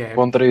watched the game.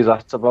 Wonder who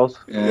that's about.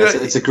 Yeah,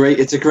 it's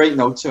a great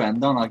note to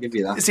end on. I'll give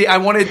you that. See, I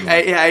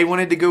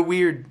wanted to go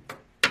weird,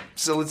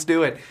 so let's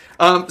do it.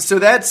 So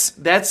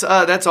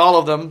that's all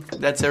of them.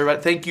 That's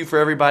everybody. Thank you for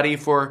everybody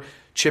for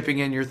chipping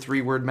in your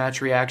 3-word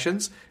match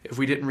reactions. If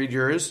we didn't read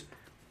yours,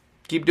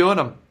 keep doing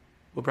them.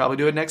 We'll probably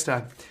do it next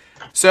time.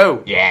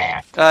 So,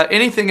 Yeah.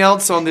 anything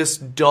else on this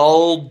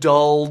dull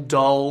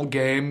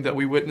game that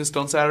we witnessed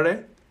on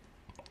Saturday?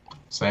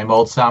 Same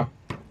old Sam.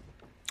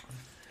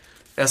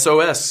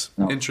 SOS,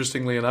 No.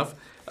 interestingly enough.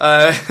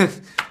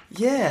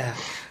 Yeah.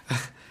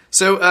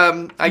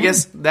 So, I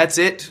guess that's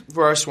it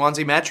for our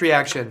Swansea match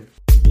reaction.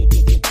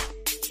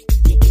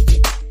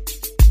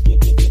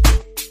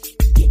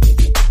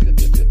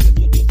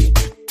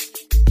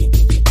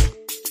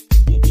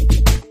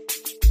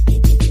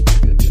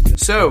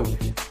 So,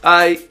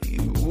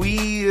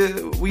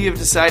 we have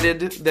decided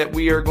that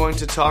we are going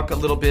to talk a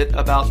little bit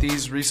about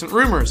these recent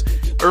rumors.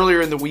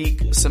 Earlier in the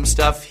week, some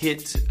stuff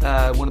hit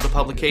one of the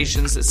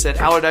publications that said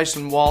Allardyce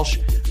and Walsh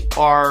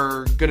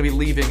are going to be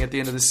leaving at the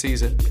end of the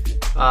season.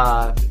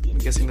 I'm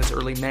guessing that's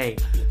early May.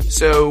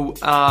 So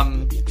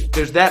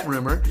there's that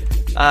rumor.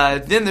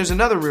 Then there's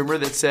another rumor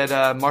that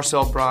said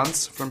Marcel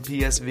Brands from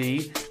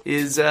PSV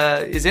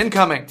is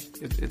incoming.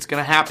 It's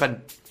going to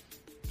happen.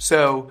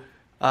 So,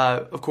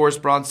 of course,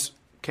 Brands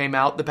came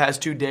out the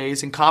past 2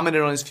 days and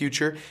commented on his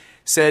future.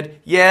 Said,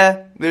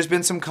 yeah, there's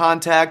been some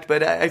contact,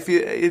 but I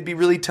feel it'd be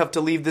really tough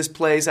to leave this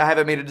place. I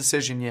haven't made a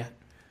decision yet.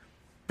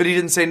 But he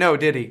didn't say no,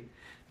 did he?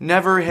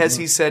 Never has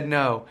he said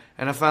no,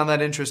 and I found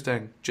that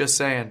interesting, just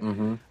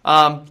saying.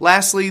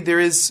 Lastly,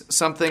 there is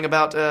something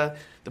about the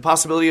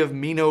possibility of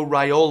Mino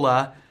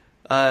Raiola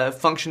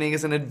functioning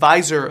as an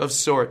advisor of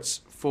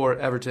sorts for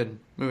Everton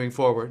moving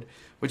forward,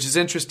 which is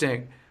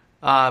interesting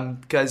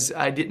because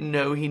I didn't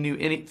know he knew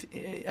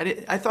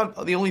anything. I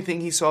thought the only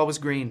thing he saw was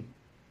green.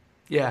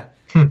 Yeah.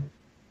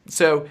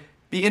 So,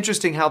 be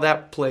interesting how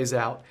that plays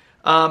out.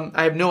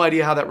 I have no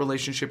idea how that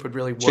relationship would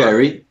really work.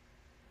 Jerry,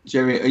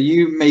 are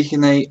you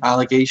making a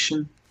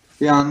allegation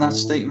behind that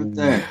statement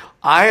there?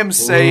 I am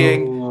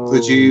saying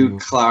Could you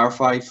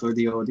clarify for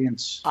the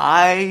audience?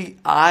 I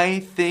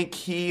think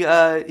he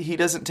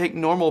doesn't take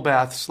normal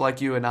baths like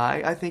you and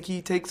I. I think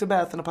he takes a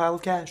bath in a pile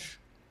of cash.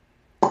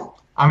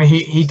 I mean,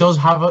 he does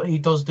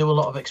do a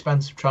lot of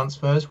expensive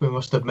transfers, we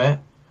must admit.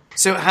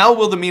 So how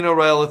will the Mino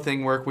Raiola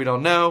thing work? We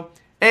don't know.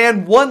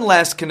 And one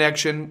last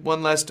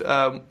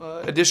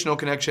additional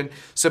connection.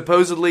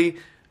 Supposedly,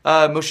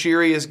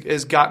 Moshiri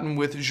has gotten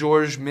with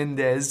Jorge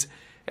Mendes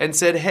and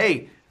said,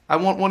 hey, I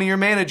want one of your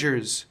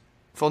managers,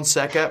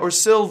 Fonseca or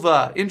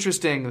Silva.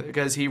 Interesting,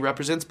 because he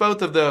represents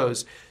both of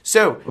those.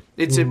 So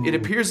it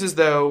appears as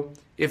though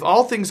if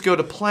all things go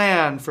to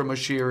plan for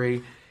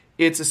Moshiri,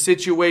 it's a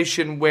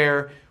situation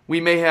where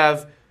we may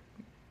have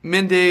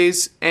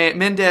Mendes and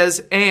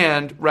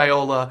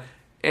Raiola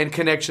and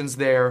connections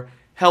there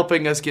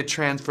helping us get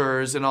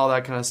transfers and all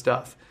that kind of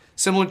stuff.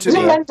 Similar to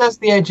Isn't Mendes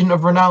the agent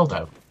of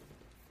Ronaldo?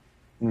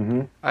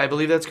 Mm-hmm. I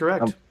believe that's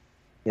correct.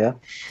 Yeah.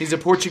 He's a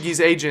Portuguese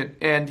agent,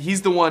 and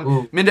he's the one.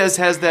 Ooh. Mendes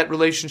has that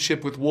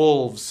relationship with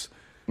Wolves,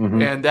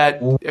 and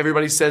that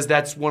everybody says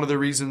that's one of the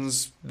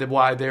reasons that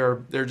why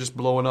they're just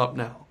blowing up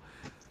now.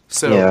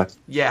 So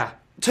yeah,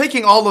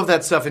 taking all of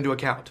that stuff into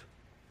account,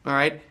 all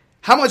right.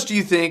 How much do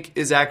you think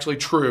is actually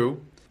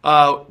true?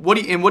 What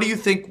do you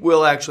think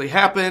will actually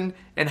happen,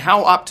 and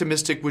how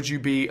optimistic would you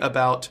be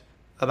about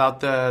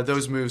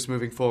those moves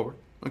moving forward?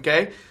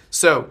 Okay,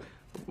 so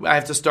I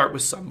have to start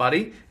with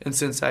somebody, and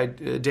since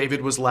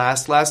David was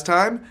last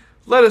time,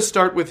 let us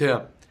start with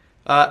him.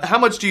 How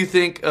much do you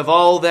think of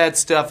all that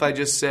stuff I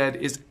just said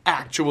is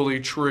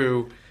actually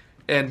true,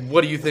 and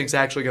what do you think is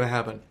actually going to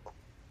happen?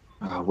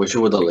 I wish I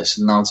would have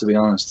listened now, to be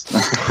honest.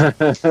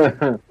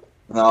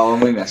 No,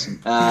 I'm only messing.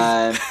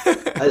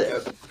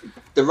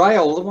 The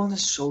Raiola one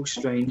is so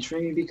strange for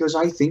me because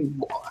I think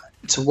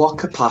to what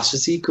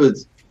capacity could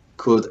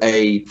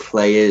a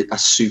player, a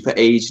super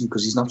agent,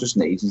 because he's not just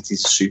an agent,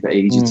 he's a super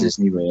agent,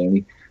 isn't he,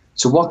 really?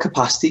 So what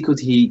capacity could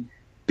he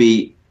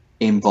be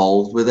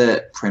involved with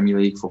a Premier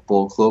League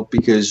football club?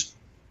 Because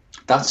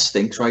that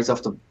stinks right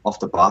off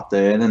the bat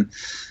there. And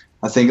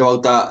I think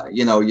about that,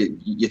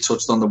 you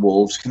touched on the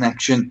Wolves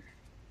connection.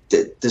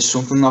 There's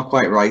something not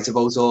quite right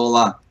about all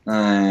that.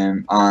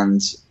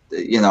 And,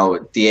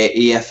 the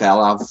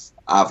EFL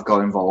have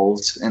got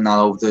involved in that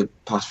over the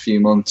past few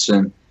months,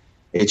 and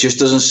it just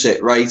doesn't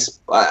sit right.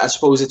 I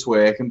suppose it's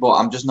working, but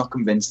I'm just not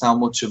convinced how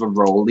much of a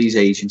role these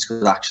agents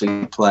could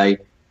actually play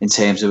in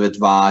terms of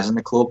advising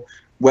the club.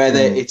 Whether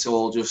it's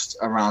all just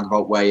a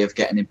roundabout way of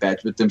getting in bed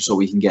with them so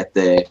we can get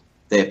their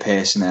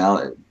personnel,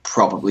 it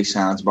probably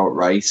sounds about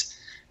right.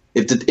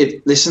 If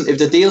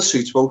the deal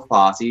suits both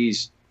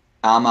parties,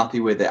 I'm happy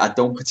with it. I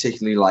don't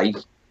particularly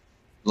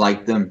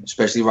like them,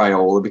 especially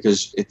Raiola,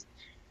 because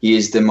he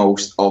is the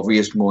most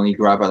obvious money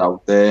grabber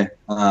out there.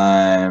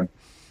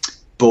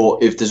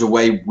 But if there's a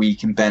way we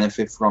can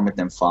benefit from it,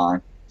 then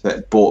fine.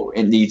 But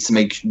we need to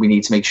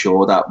make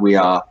sure that we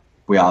are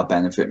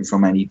benefiting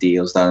from any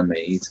deals that are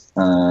made.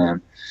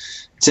 In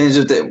terms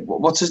of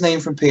what's his name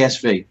from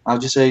PSV?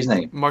 How'd you say his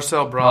name?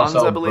 Marcel Brands,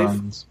 I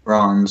believe.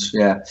 Brands,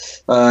 yeah.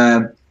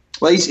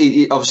 Well,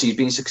 he obviously he's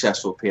been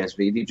successful at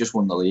PSV. They just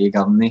won the league,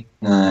 haven't he?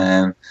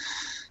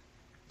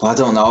 But I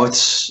don't know.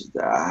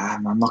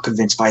 I'm not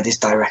convinced by this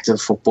director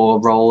of football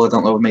role. I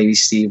don't know. Maybe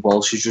Steve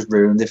Walsh has just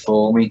ruined it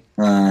for me.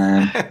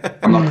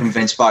 I'm not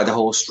convinced by the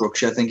whole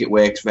structure. I think it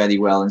works very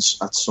well in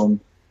some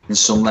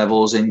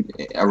levels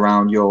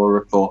around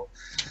Europe, but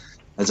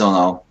I don't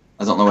know.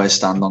 I don't know where I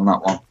stand on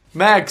that one.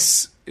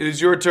 Max, it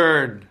is your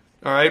turn.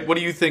 All right. What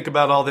do you think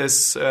about all this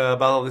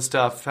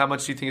stuff? How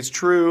much do you think is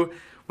true?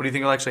 What do you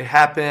think will actually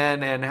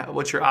happen? And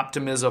what's your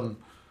optimism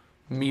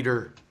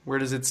meter? Where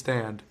does it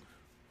stand?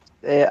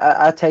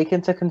 I take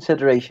into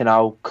consideration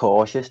how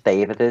cautious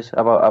David is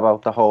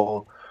about the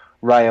whole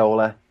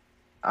Raiola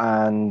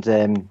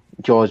and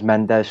Jorge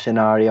Mendes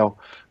scenario.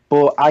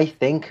 But I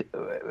think,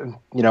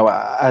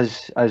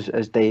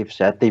 as Dave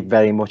said, they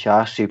very much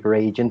are super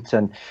agents,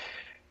 and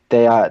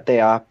they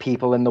are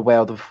people in the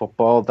world of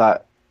football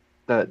that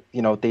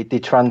they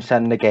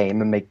transcend the game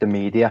and make the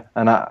media.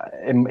 And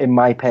in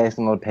my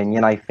personal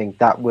opinion, I think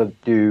that will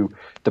do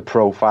the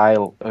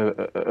profile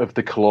of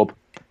the club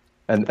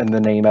and the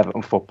name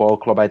Everton Football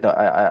Club.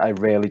 I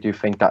really do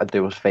think that would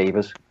do us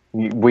favours.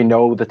 We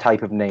know the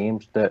type of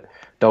names that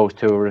those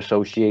two are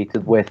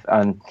associated with,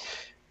 and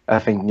I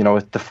think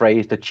it's the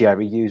phrase that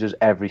Jerry uses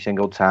every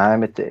single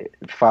time.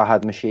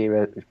 Farhad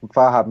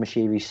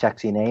Moshiri's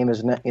sexy name,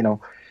 isn't it?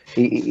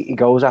 He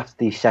goes after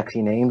these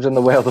sexy names in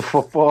the world of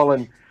football,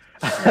 and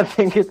I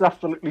think it's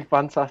absolutely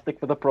fantastic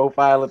for the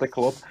profile of the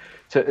club.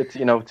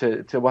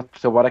 To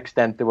what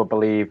extent do we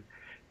believe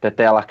that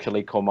they'll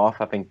actually come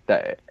off? I think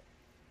that.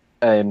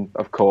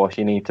 Of course,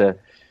 you need to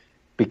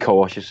be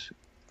cautious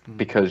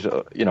because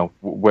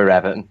we're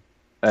Everton.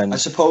 And I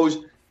suppose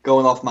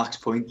going off Mac's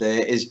point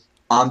there is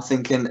I'm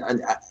thinking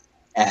an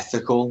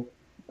ethical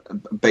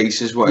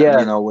basis where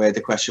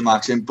the question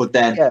mark's in, but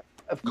then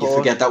you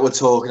forget that we're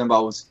talking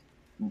about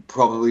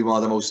probably one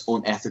of the most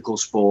unethical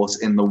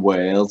sports in the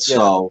world. Yeah.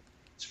 So I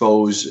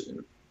suppose.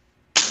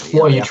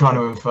 What are you trying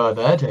to infer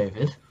there,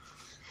 David?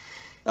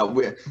 Are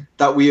we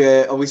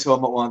talking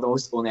about one of the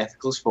most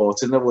unethical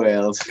sports in the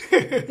world?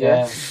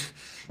 Yeah.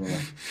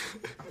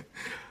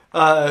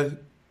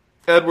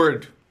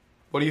 Edward,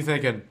 what are you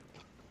thinking?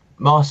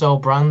 Marcel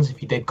Brands, if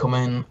he did come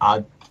in,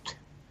 I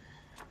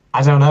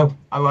don't know.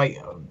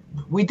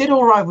 We did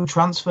all right with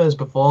transfers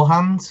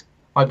beforehand,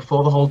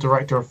 before the whole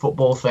director of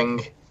football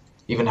thing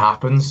even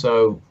happened.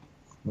 So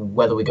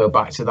Whether we go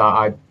back to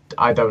that,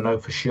 I don't know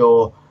for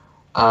sure.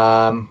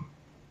 As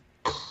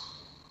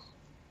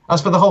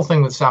for the whole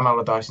thing with Sam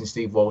Allardyce and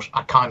Steve Walsh,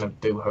 I kind of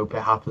do hope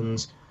it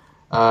happens.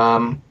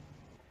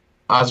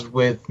 As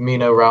with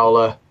Mino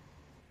Raiola,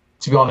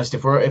 to be honest,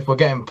 if we're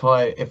getting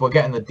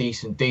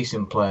the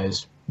decent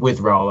players with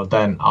Raiola,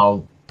 then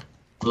I'll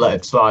let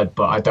it slide.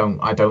 But I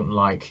don't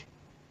like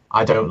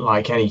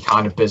any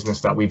kind of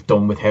business that we've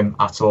done with him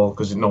at all,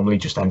 because it normally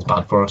just ends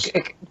bad for us.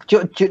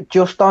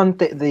 Just on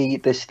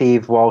the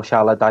Steve Walsh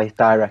Allardyce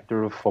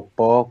director of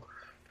football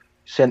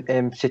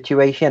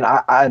situation,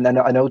 I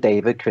know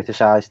David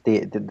criticised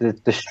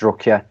the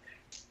structure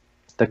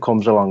that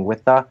comes along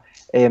with that.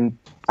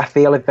 I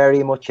feel it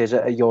very much is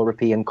a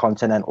European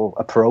continental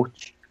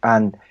approach,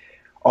 and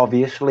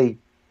obviously,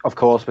 of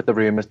course, with the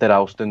rumours that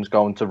Elston's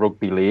going to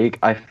rugby league,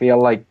 I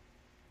feel like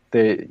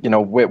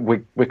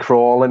we're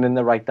crawling in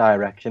the right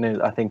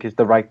direction, I think is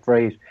the right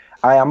phrase.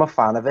 I am a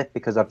fan of it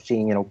because I've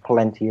seen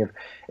plenty of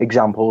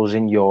examples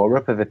in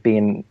Europe of it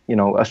being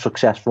a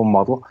successful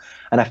model,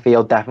 and I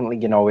feel definitely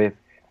if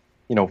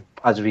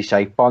as we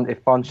say, if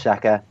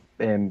Fonseca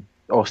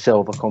or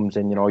Silva comes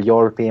in, a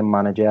European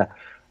manager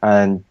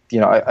and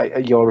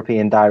a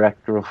European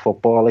director of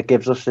football, it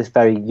gives us this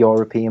very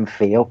European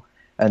feel,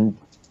 and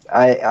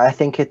I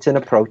think it's an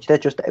approach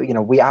that just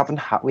we haven't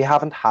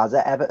had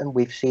at Everton.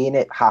 We've seen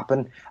it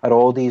happen at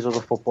all these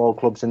other football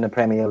clubs in the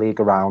Premier League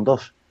around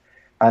us,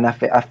 and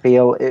I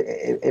feel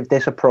if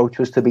this approach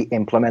was to be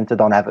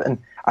implemented on Everton,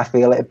 I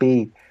feel it'd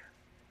be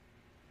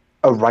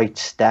a right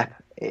step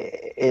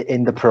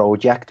in the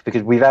project,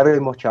 because we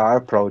very much are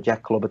a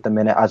project club at the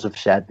minute, as I've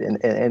said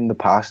in the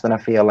past, and I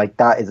feel like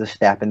that is a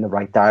step in the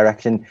right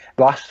direction.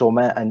 Last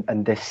summer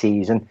and this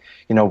season,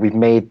 we've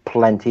made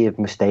plenty of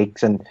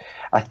mistakes, and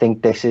I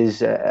think this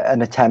is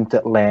an attempt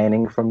at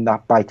learning from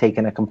that by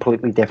taking a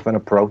completely different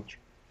approach.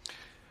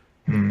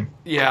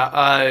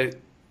 Yeah,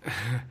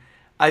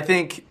 I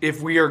think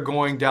if we are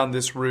going down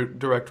this route,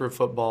 director of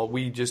football,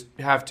 we just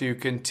have to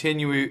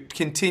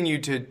continue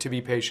to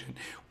be patient.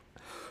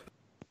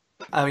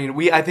 I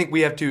mean, I think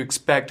we have to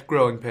expect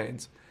growing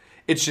pains.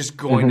 It's just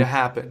going to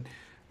happen.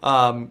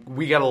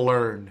 We got to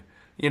learn,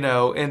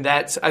 and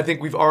I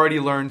think we've already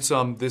learned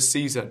some this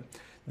season,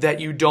 that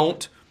you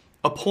don't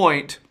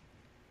appoint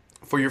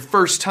for your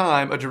first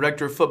time a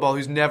director of football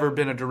who's never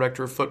been a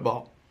director of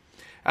football.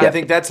 I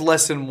think that's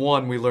lesson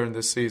one we learned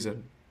this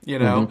season.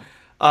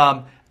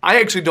 I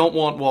actually don't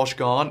want Walsh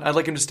gone. I'd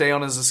like him to stay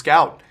on as a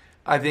scout.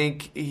 I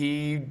think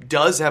he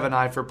does have an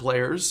eye for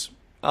players.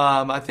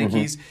 I think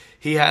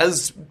he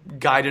has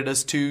guided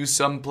us to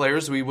some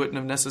players we wouldn't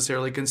have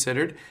necessarily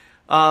considered.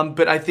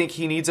 But I think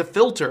he needs a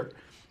filter.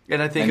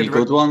 And I think any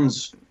good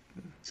ones?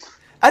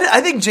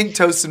 I think Jink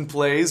Tosin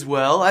plays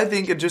well. I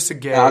think just a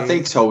game. Yeah, I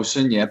think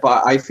Tosin, yeah.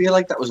 But I feel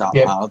like that was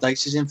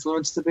Allardyce's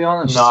influence, to be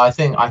honest. No, I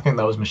think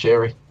that was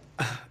Mashiri.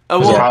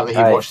 Apparently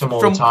he watched them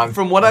all the time.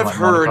 From what I've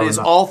heard is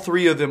all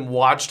three of them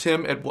watched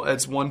him at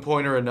one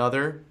point or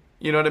another.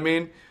 You know what I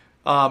mean?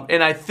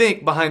 And I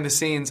think behind the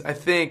scenes, I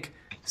think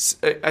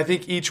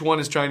each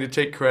one is trying to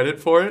take credit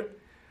for it.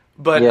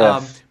 But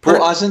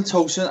hasn't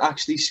Tosin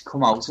actually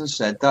come out and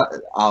said that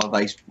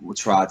Allardyce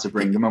tried to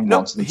bring him and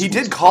wanted him to? He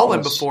did call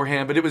him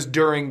beforehand, but it was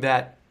during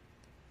that.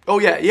 Oh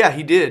yeah,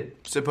 he did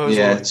supposedly.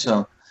 Yeah,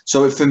 so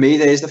for me,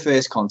 there's the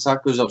first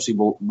contact, because obviously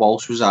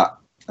Walsh was at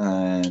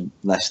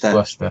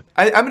Leicester.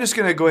 I'm just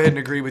going to go ahead and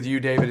agree with you,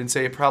 David, and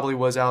say it probably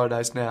was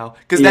Allardyce now,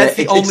 because that's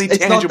the only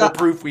tangible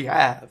proof we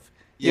have.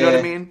 You know what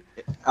I mean?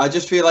 I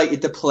just feel like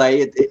the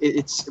play,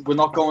 we're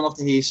not going off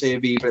the hearsay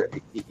of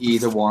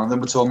either one of them.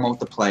 We're talking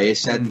about the player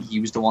said he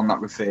was the one that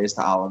refers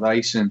to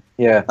Allardyce. And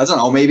I don't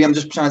know, maybe I'm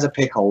just trying to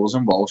pick holes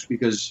in Walsh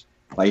because,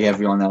 like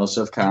everyone else,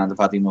 I've kind of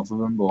had enough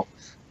of him. But,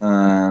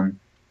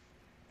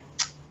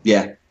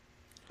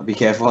 I'll be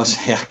careful what I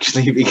say,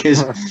 actually,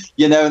 because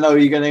you never know who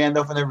you're going to end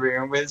up in a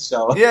room with.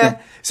 So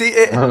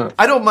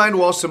I don't mind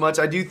Walsh so much.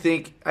 I do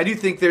think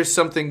there's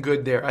something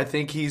good there. I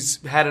think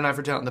he's had an eye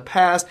for talent in the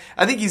past.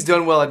 I think he's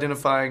done well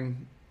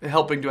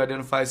helping to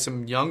identify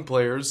some young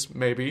players,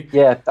 maybe.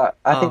 Yeah,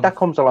 I think that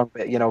comes along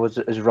with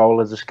his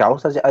role as a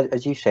scout,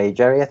 as you say,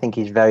 Jerry. I think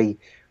he's very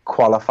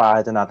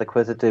qualified and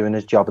adequate at doing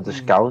his job as a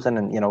scout,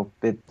 and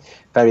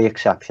very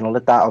exceptional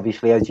at that.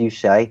 Obviously, as you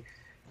say,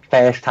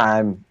 first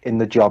time in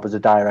the job as a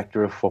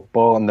director of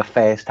football, and the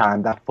first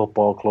time that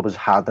football club has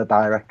had a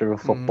director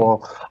of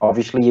football.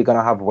 Obviously, you're going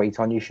to have weight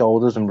on your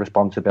shoulders and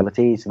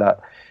responsibilities that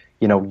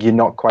you're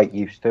not quite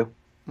used to.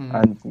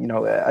 And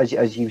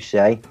as you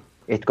say,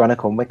 it's going to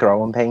come with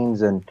growing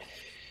pains. And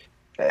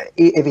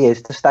if he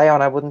is to stay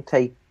on, I wouldn't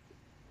take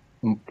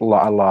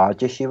a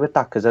large issue with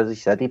that, because as he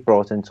said, he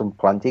brought in some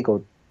plenty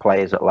good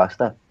players at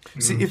Leicester.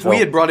 See, if we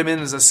had brought him in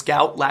as a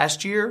scout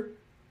last year,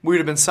 we would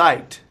have been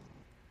psyched.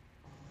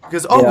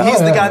 Because he's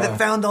the guy that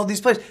found all these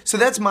players. So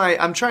that's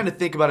I'm trying to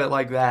think about it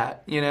like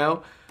that,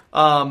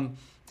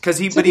 because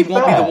he won't be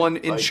the one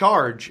in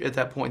charge at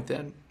that point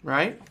then,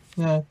 right?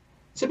 Yeah.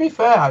 To be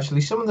fair,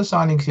 actually, some of the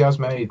signings he has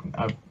made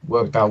have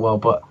worked out well,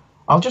 but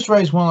I'll just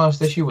raise one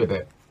last issue with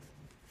it.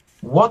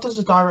 What does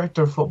a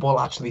director of football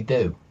actually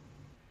do?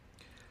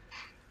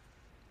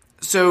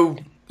 So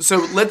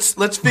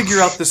let's figure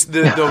out this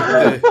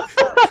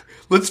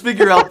let's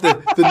figure out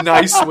the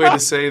nice way to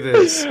say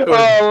this. Oh,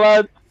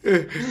 man.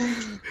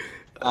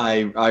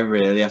 I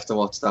really have to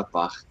watch that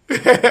back.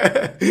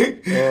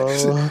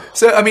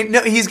 So I mean,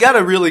 no, he's got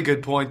a really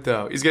good point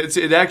though.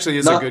 It actually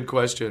is a good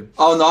question.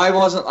 Oh no, I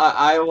wasn't.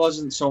 I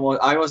wasn't so much.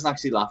 I wasn't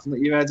actually laughing at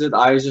you, Edward.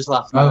 I was just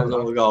laughing at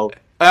the goal.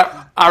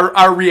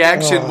 Our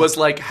reaction was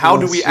like, how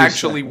do we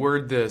actually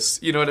word this?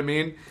 You know what I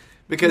mean?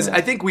 Because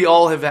I think we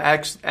all have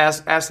asked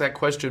that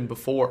question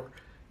before.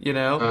 You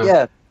know?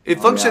 Yeah. It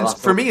functions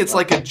for me. It's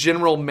like a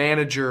general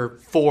manager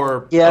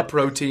for a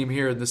pro team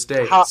here in the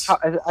States.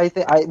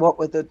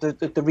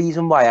 The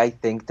reason why I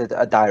think that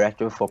a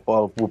director of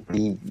football would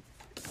be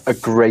a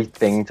great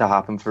thing to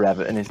happen for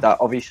Everton is that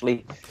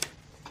obviously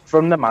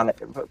from the man,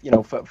 you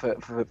know,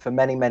 for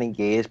many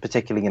years,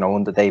 particularly, you know,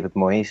 under David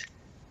Moyes,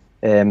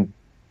 the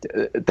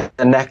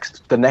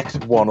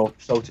next one up,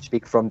 so to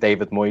speak, from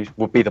David Moyes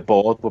would be the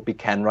board, would be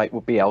Kenwright,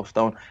 would be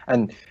Elstone,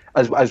 and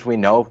as we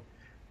know,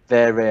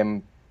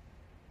 their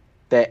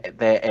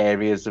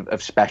areas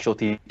of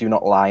specialty do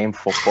not lie in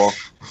football.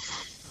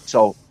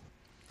 So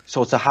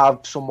to have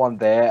someone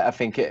there, I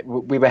think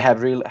we were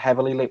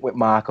heavily linked with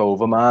Mark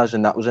Overmars,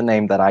 and that was a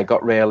name that I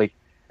got really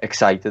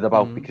excited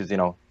about because you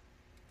know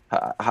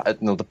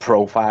the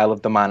profile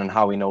of the man and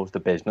how he knows the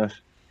business.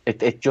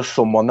 It's just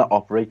someone that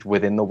operates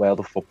within the world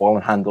of football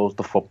and handles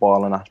the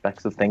football and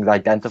aspects of things,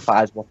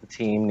 identifies what the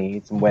team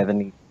needs and where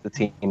the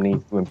team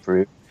needs to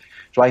improve.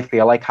 So I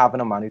feel like having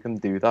a man who can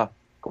do that.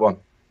 Go on.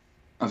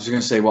 I was going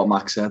to say what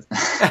Max said.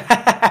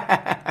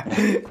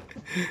 I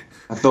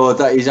thought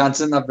that he's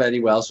answering that very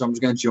well, so I'm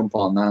just going to jump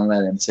on that and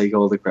let him take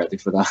all the credit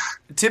for that.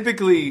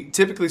 Typically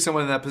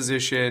someone in that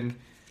position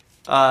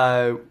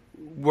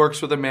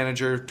works with a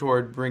manager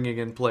toward bringing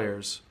in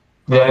players.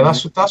 Yeah,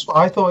 that's what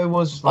I thought it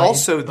was. Like,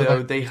 also,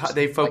 though,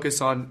 they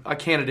focus on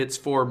candidates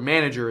for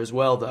manager as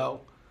well,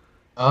 though.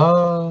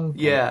 Oh,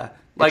 yeah,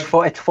 like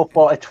it's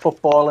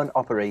football and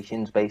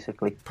operations,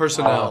 basically.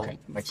 Personnel,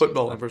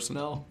 football and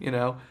personnel. You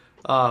know,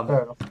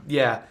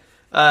 yeah.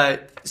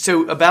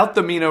 So about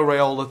the Mino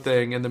Raiola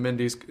thing and the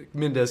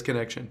Mendes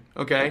connection.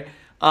 Okay.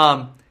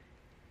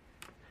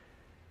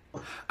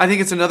 I think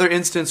it's another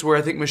instance where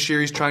I think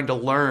Moshiri's trying to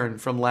learn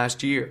from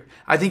last year.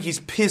 I think he's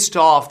pissed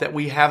off that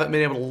we haven't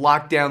been able to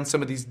lock down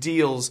some of these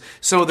deals,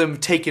 some of them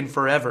taken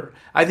forever.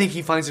 I think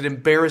he finds it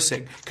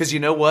embarrassing because you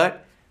know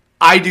what?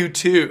 I do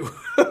too.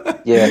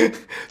 Yeah.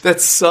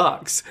 That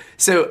sucks.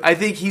 So I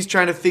think he's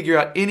trying to figure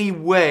out any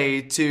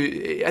way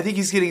to... I think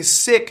he's getting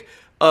sick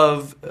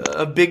of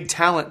a big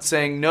talent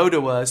saying no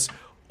to us,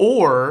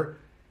 or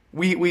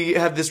we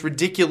have this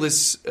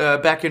ridiculous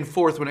back and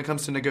forth when it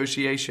comes to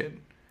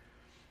negotiation.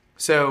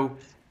 So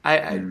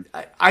I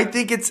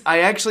think I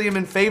actually am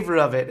in favor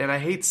of it, and I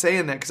hate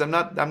saying that because I'm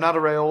not a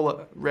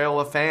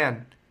Raiola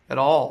fan at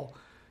all.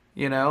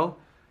 You know,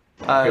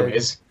 it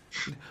is.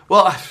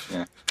 Well,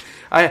 yeah.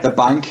 The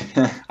bank.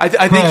 I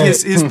think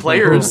his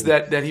players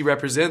that he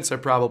represents are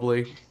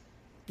probably,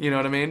 you know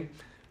what I mean.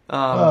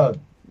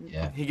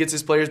 Yeah, he gets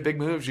his players big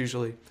moves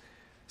usually.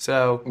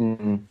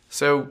 So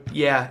so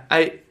yeah,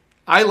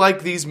 I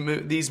like these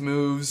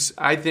moves.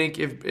 I think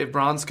if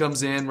Bronze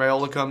comes in,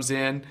 Raiola comes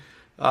in.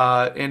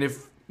 And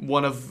if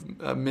one of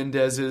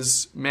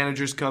Mendez's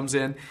managers comes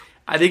in,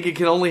 I think it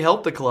can only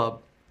help the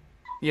club.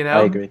 You know,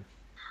 I agree.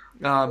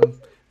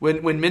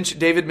 When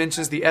David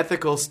mentions the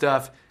ethical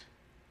stuff,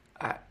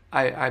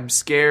 I'm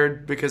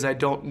scared because I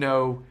don't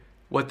know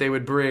what they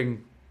would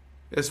bring,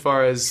 as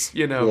far as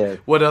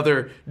what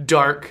other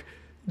dark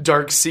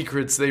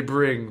secrets they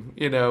bring,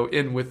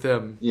 in with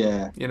them.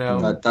 Yeah,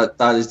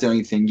 that is the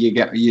only thing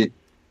you're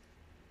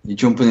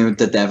jumping in with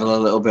the devil a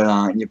little bit,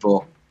 aren't you?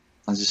 But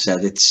as I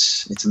said,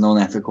 it's an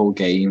unethical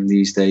game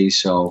these days.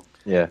 So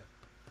yeah,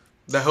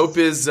 the hope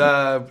is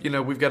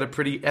we've got a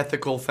pretty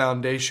ethical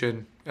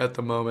foundation at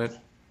the moment.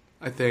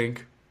 I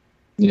think.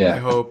 Yeah. I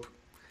hope.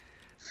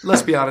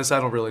 Let's be honest, I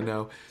don't really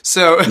know.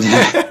 So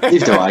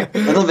neither do I.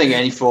 I don't think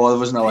any four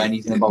of us know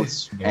anything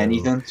about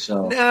anything.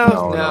 So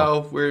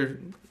no, we're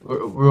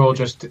all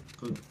just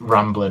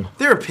rambling.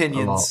 They're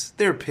opinions.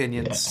 They're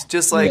opinions.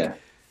 Yeah.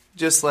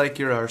 Just like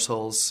your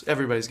arseholes.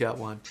 Everybody's got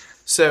one.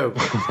 So,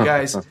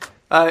 guys,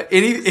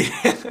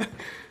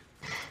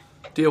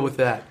 deal with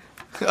that.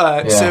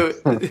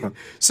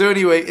 So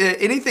anyway,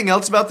 anything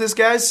else about this,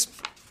 guys?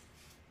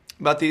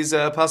 About these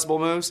possible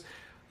moves?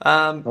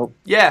 Nope.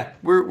 Yeah,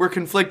 we're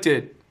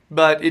conflicted,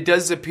 but it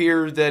does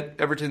appear that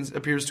Everton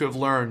appears to have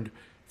learned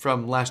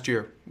from last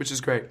year, which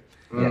is great.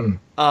 Mm.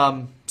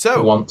 So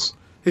for once,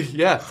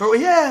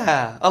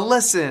 a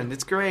lesson.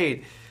 It's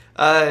great.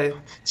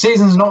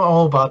 Season's not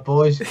all bad,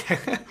 boys.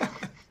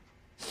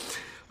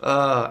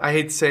 I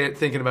hate to say it,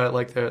 thinking about it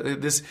like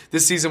that.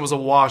 This season was a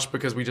wash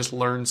because we just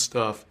learned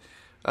stuff.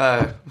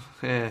 I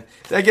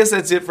guess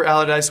that's it for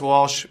Allardyce,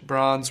 Walsh,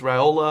 Bronze,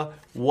 Raiola.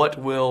 What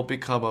will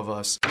become of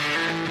us?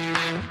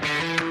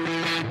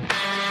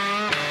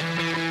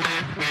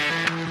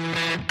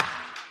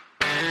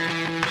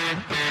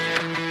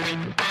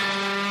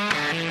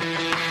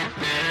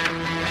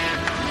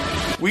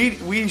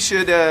 we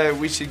should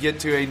get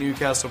to a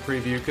Newcastle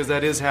preview because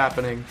that is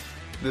happening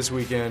this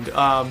weekend.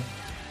 Hold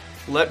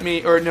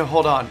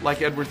on.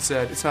 Like Edward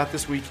said, it's not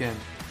this weekend.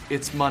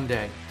 It's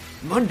Monday.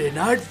 Monday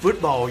Night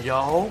Football,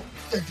 y'all.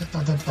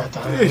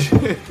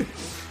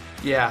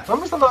 Yeah. When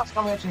was the last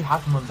time we actually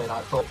had Monday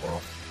Night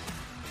Football?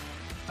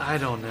 I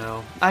don't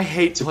know. I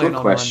hate a playing good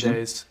on question.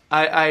 Mondays.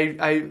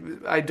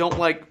 I don't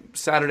like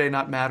Saturday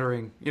not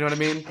mattering. You know what I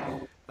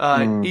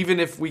mean? Even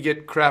if we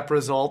get crap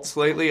results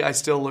lately, I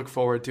still look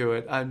forward to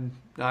it.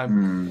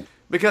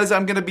 Because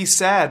I'm gonna be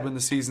sad when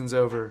the season's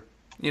over.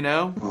 You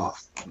know? Oh,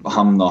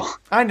 I'm not.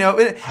 I know.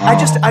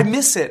 I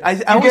miss it. I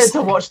You always get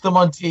to watch them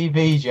on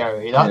TV,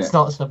 Jerry. That's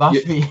not so bad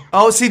for you.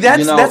 Oh, see,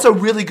 that's You know- that's a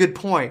really good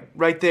point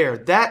right there.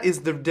 That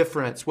is the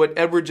difference. What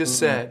Edward just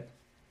said.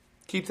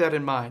 Keep that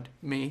in mind.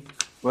 Me.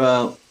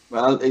 Well.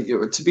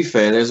 To be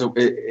fair,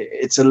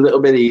 it's a little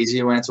bit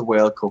easier when it's a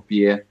World Cup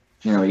year.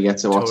 You know, you get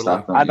to watch Totally.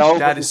 that. don't I you? know,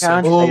 That but is you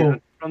can't so- stay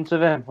in front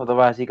of him,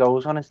 otherwise he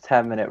goes on his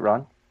 10-minute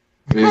run.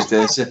 Who's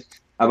this?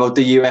 About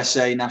the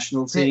USA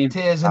national team.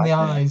 Tears in the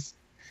eyes.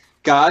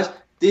 Guys,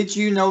 did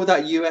you know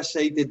that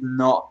USA did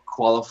not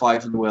qualify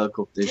for the World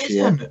Cup this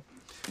year?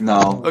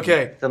 No.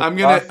 Okay, I'm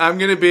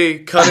gonna be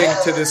cutting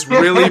to this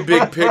really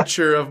big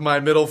picture of my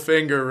middle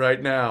finger right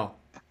now.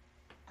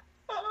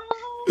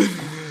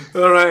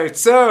 All right,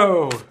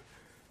 so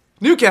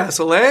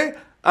Newcastle, eh?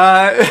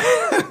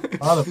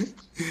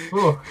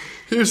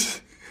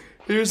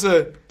 Here's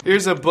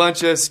a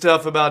bunch of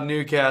stuff about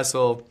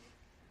Newcastle.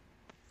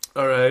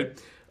 All right,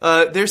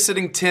 they're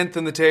sitting 10th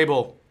in the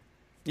table.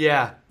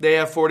 Yeah, they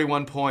have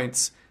 41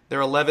 points.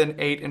 They're 11,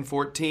 8, and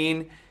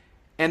 14,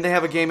 and they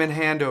have a game in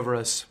hand over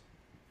us.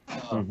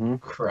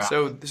 Crap.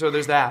 So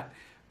there's that.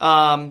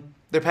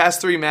 Their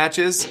past 3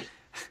 matches: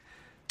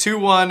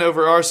 2-1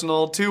 over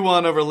Arsenal,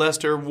 2-1 over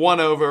Leicester,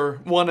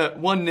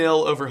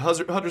 1-0 over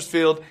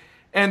Huddersfield,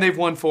 and they've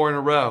won 4 in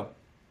a row.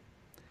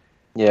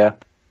 Yeah.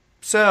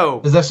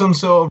 So Is there some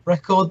sort of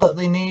record that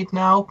they need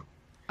now?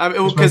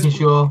 Just making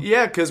sure.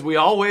 Yeah, because we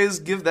always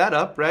give that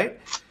up, right?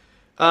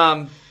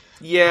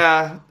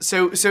 Yeah.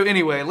 So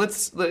anyway,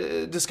 let's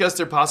discuss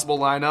their possible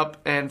lineup,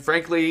 and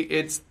frankly,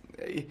 it's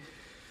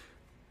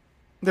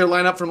their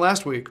lineup from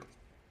last week.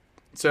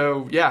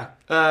 So yeah,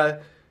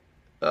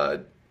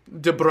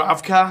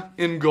 Dubravka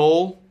in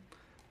goal,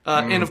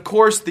 and of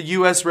course the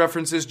U.S.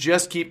 references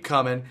just keep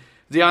coming.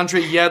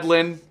 DeAndre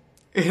Yedlin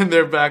in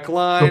their back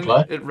line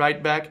at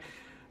right back.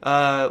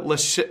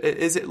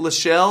 Is it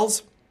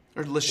Lascelles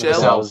or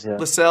Lascelles, yeah.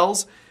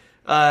 Lascelles?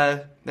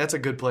 That's a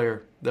good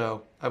player,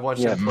 though. I've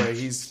watched him play.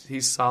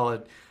 He's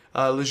solid.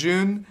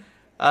 Lejeune,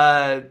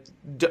 I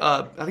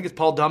think it's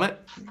Paul Dummett,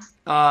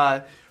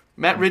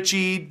 Matt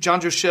Ritchie,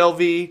 Jonjo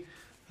Shelvey,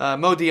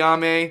 Mo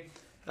Diame,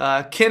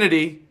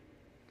 Kennedy,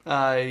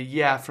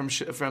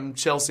 from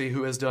Chelsea,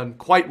 who has done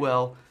quite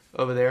well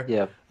over there.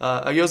 Yeah.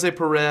 Jose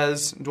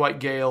Perez, Dwight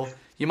Gale.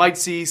 You might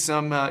see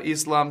some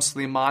Islam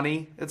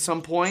Slimani at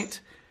some point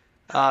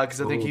because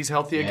I think he's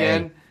healthy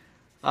again.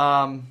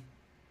 What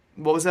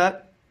was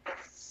that?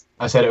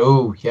 I said,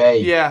 "Oh,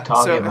 yay! Yeah.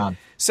 Target man."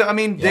 So I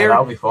mean,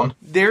 That'll be fun.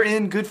 they're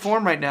in good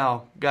form right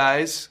now,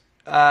 guys.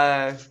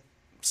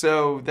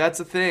 So that's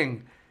a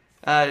thing.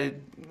 I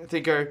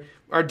think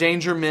our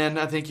danger men.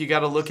 I think you got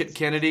to look at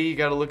Kennedy. You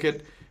got to look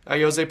at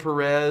Jose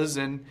Perez,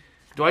 and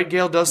Dwight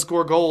Gale does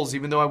score goals,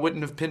 even though I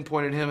wouldn't have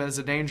pinpointed him as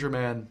a danger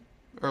man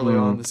early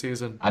on in the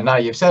season. And now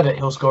you've said it,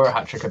 he'll score a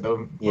hat trick at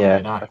the Yeah,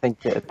 night. I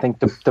think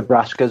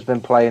Nebraska's been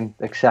playing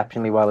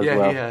exceptionally well as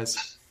well. He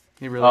has.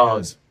 He really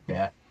has.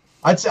 Yeah.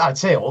 I'd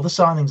say all the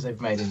signings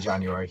they've made in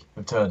January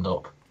have turned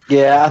up.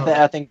 Yeah,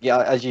 I think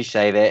as you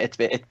say there, it's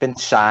been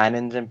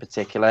signings in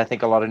particular. I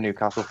think a lot of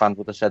Newcastle fans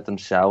would have said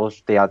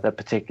themselves they had the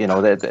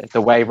particular,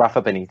 the way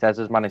Rafa Benitez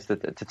has managed to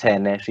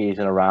turn their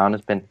season around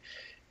has been,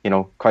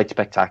 quite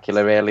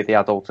spectacular. Really, they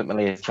had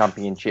ultimately a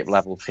championship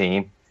level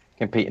team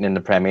competing in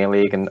the Premier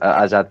League, and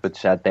as Edward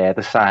said there,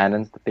 the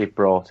signings that they've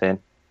brought in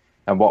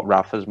and what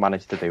Rafa's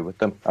managed to do with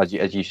them, as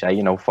you say,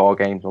 4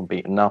 games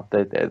unbeaten now,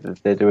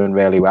 they're doing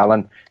really well,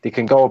 and they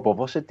can go above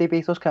us if they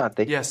beat us, can't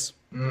they? Yes.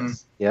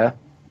 Yeah.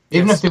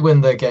 Even if they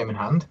win their game in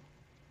hand.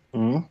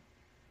 Mm.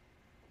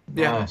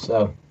 Yeah.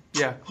 So.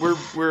 Yeah,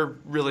 we're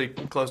really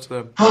close to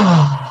them.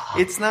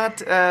 It's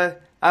not. I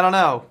don't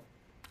know.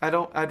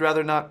 I'd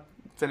rather not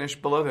finish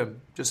below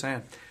them. Just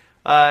saying.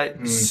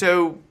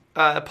 So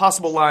a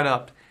possible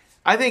lineup.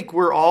 I think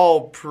we're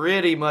all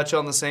pretty much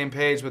on the same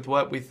page with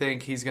what we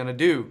think he's going to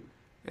do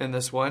in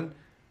this one.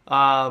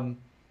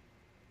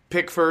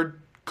 Pickford,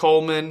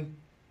 Coleman,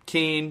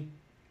 Keane,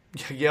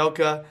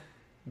 Jagielka,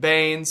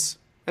 Baines.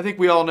 I think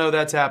we all know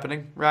that's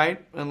happening, right?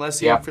 Unless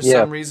he for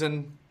some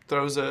reason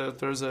throws a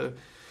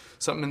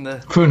something in the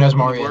Funes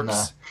Mori in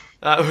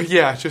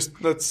there. Just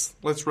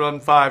let's run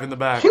 5 in the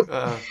back.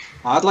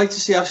 I'd like to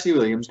see Ashley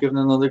Williams giving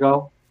another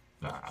goal.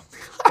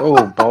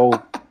 Oh,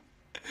 bold.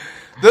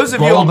 Those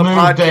of you on the Bold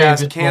move, podcast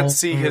David, can't bold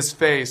see move. his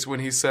face when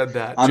he said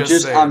that.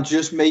 I'm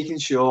just making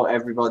sure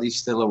everybody's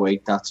still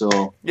awake. That's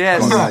all.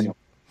 Yes.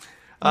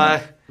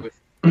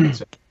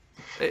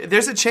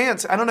 There's a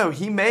chance. I don't know.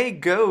 He may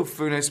go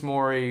Funes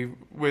Mori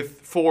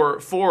with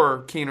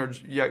for Keane or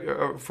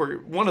for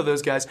one of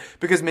those guys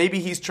because maybe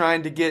he's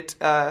trying to get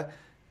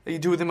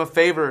do them a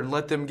favor and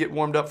let them get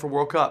warmed up for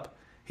World Cup.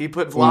 He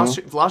put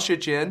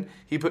Vlasic in.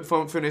 He put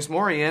Funes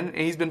Mori in, and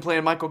he's been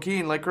playing Michael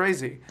Keane like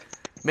crazy.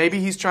 Maybe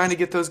he's trying to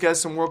get those guys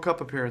some World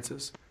Cup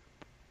appearances.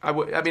 I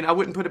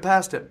wouldn't put it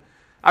past him.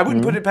 I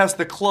wouldn't put it past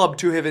the club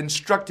to have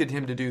instructed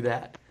him to do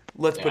that.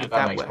 Let's put it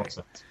that way.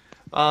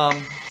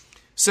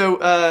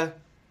 So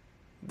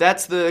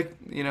that's the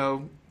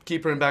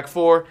keeper in back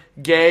four.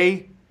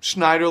 Gay,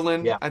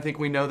 Schneiderlin. Yeah. I think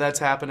we know that's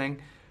happening.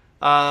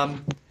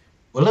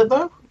 Will it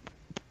though?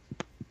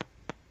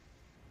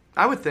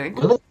 I would think.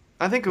 Will it?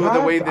 I think the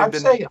way they've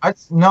been. I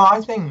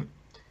think.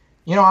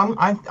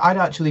 I'd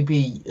actually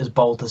be as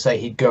bold to say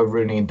he'd go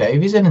Rooney and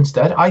Davies in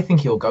instead. I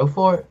think he'll go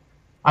for it.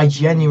 I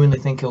genuinely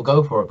think he'll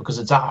go for it because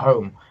it's at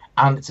home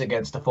and it's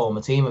against a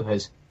former team of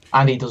his,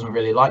 and he doesn't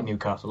really like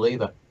Newcastle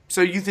either.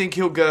 So you think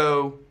he'll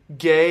go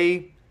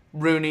Gay,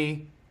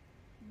 Rooney,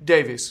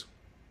 Davies?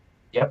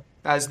 Yep.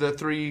 As the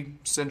three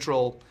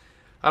central.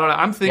 I don't know.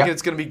 I'm thinking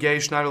it's going to be Gay,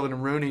 Schneiderlin,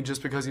 and Rooney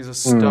just because he's a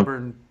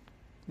stubborn.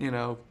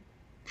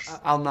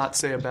 I'll not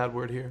say a bad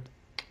word here.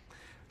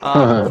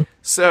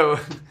 So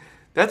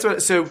that's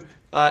what. So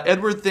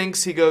Edward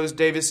thinks he goes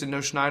Davis and no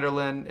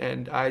Schneiderlin,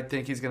 and I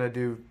think he's going to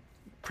do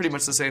pretty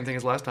much the same thing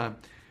as last time.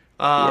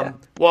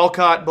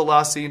 Walcott,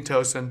 Balassi, and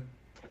Tosin.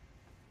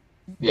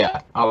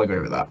 Yeah, I'll agree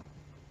with that.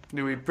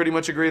 Do we pretty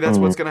much agree that's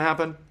what's going to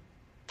happen?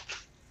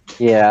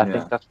 Yeah, I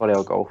think that's what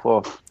he'll go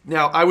for.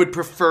 Now, I would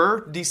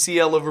prefer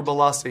DCL over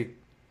Balassi.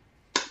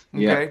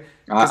 Okay?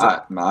 Yeah,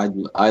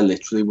 I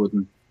literally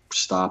wouldn't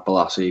start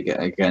Balassi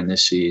again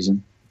this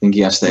season. I think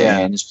he has to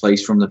earn his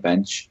place from the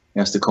bench. He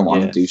has to come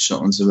on and do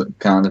something to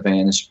kind of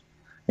earn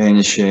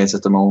his shirt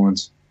at the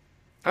moment.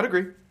 I'd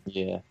agree.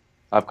 Yeah.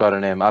 I've got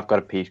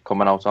a piece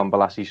coming out on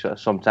Balassi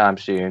sometime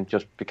soon,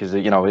 just because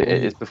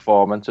his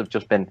performance have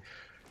just been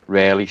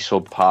really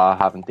subpar,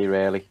 haven't they?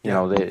 Really, he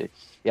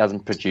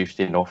hasn't produced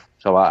enough.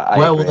 So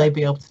where will they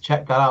be able to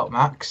check that out,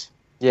 Max?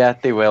 Yeah,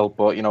 they will,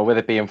 but with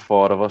it being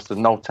four of us, there's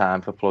no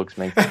time for plugs,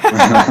 mate.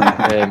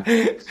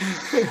 A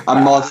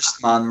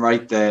modest man,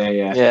 right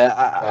there. Yeah.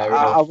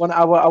 I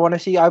want to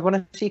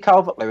see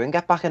Calvert-Lewin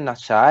get back in that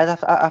side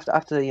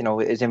after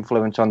his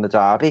influence on the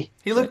derby.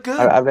 He looked good.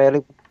 I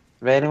really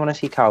want to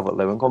see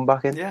Calvert-Lewin come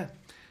back in. Yeah,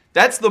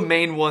 that's the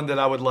main one that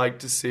I would like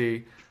to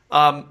see.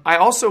 I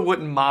also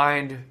wouldn't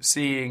mind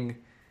seeing,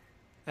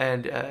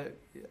 and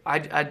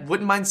I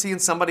wouldn't mind seeing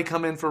somebody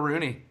come in for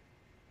Rooney.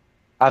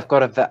 I've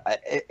got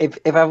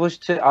if I was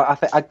to,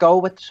 I'd go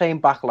with the same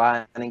back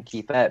line and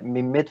keep it.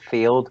 My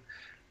midfield,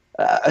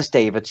 as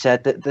David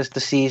said, the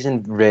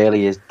season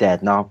really is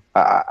dead now.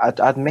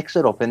 I'd mix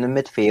it up in the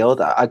midfield.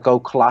 I'd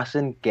go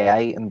Klaassen,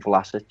 Gay, and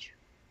Vlasic.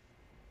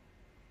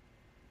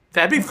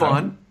 That'd be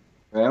fun.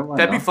 Yeah,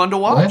 that'd be fun to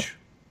watch.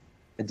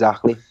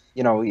 Exactly.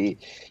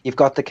 You've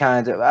got the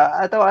kind of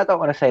I don't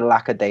want to say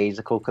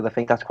lackadaisical because I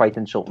think that's quite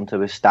insulting to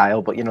his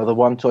style. But the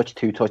one touch,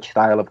 two touch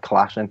style of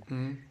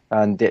Klaassen.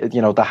 And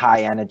the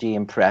high energy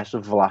and press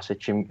of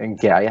Vlasic and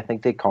Gay, I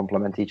think they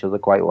complement each other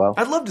quite well.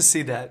 I'd love to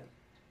see that.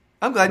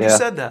 I'm glad you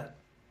said that.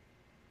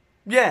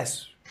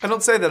 Yes, I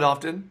don't say that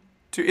often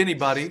to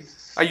anybody.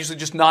 I usually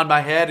just nod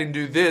my head and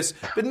do this,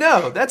 but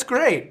no, that's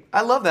great.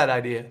 I love that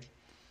idea.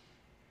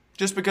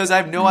 Just because I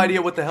have no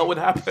idea what the hell would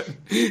happen.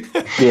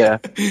 Yeah.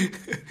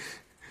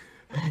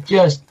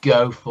 Just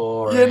go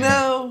for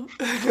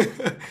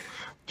it.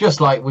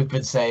 Just like we've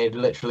been saying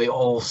literally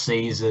all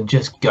season,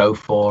 just go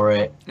for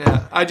it.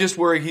 Yeah, I just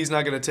worry he's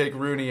not going to take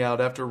Rooney out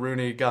after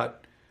Rooney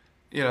got,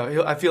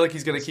 I feel like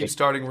he's going to keep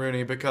starting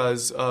Rooney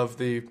because of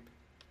the,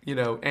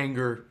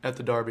 anger at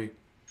the derby.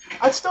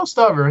 I'd still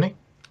start Rooney.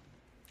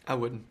 I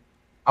wouldn't.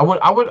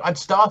 I'd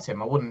start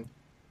him. I wouldn't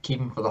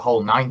keep him for the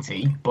whole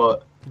 90,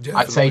 but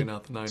definitely I'd say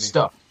not the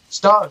 90.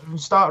 Start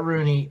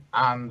Rooney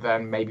and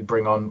then maybe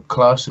bring on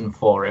Klaassen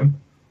for him.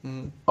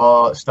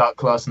 Or start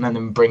Klaassen and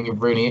then bring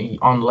Rooney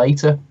on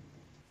later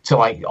to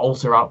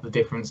alter out the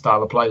different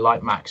style of play,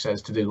 like Max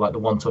says, to do the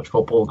one-touch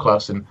football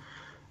Klaassen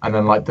and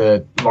then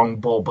the long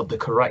ball but the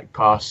correct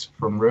pass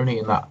from Rooney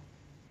in that.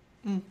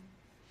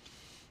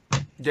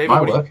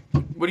 David,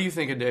 what are you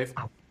thinking, Dave?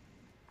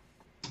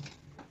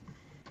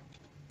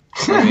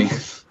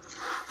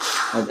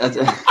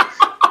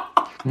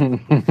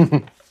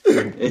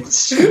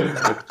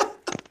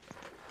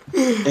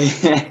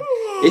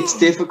 It's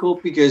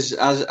difficult because,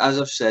 as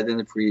I've said in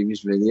the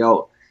previous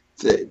video,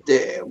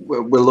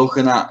 we're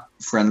looking at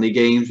friendly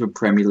games with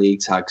Premier League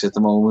tags at the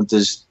moment.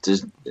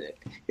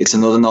 It's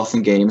another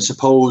nothing game. I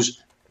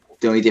suppose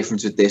the only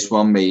difference with this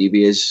one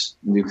maybe is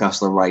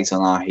Newcastle are right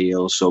on our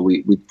heels, so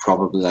we'd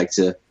probably like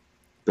to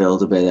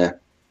build a bit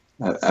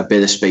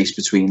of space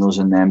between us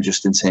and them,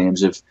 just in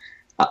terms of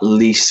at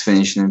least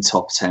finishing in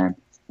top 10.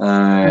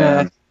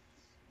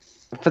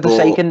 For the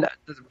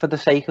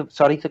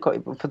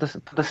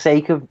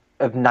sake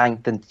of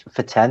ninth and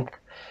for 10th,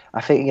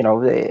 I think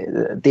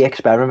the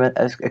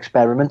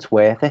experiment's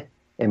worth it,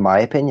 in my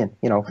opinion.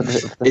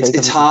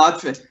 It's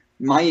hard for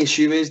My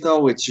issue is though,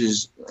 which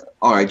is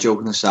all right.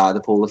 Joking aside, I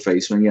pulled the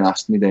face when you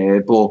asked me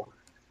there, but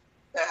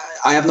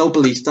I have no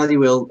belief that he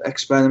will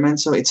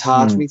experiment. So it's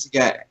hard for me to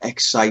get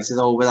excited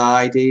over that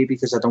idea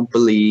because I don't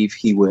believe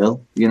he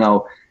will. You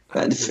know,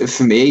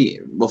 for me,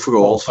 well, for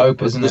all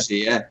hope, isn't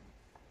it?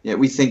 Yeah,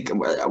 we think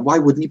why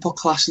wouldn't you put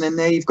Klassen in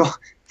there? You've got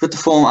the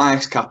former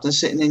Ajax captain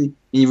sitting in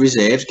your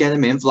reserves. Get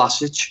him in,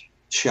 Vlasic,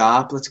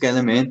 Sharp. Let's get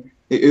him in.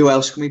 Who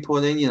else can we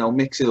put in? You know,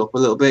 mix it up a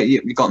little bit.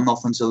 You've got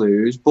nothing to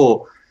lose,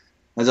 but.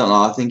 I don't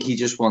know. I think he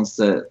just wants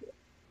to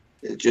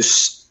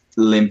just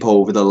limp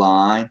over the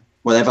line.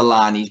 Whatever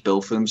line he's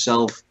built for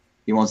himself,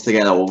 he wants to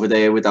get over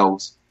there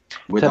without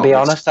to be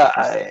honest,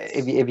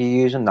 if you're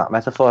using that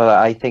metaphor,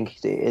 I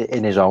think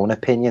in his own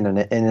opinion and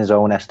in his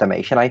own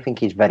estimation, I think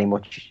he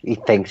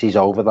thinks he's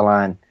over the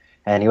line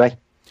anyway.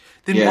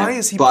 Then why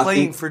is he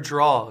playing for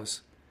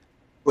draws?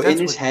 But in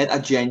his head, I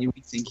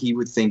genuinely think he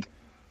would think,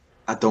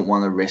 I don't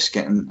want to risk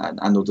getting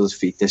another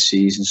defeat this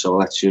season, so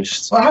let's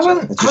just... Well,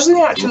 hasn't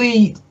he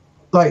actually...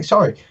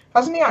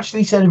 hasn't he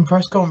actually said in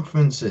press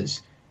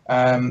conferences,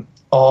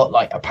 or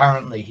like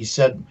apparently he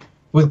said,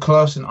 with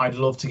Klaassen, I'd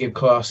love to give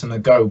Klaassen a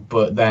go,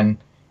 but then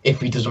if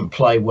he doesn't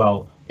play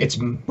well, it's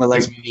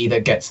me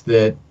that gets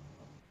the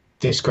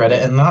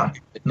discredit in that.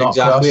 Not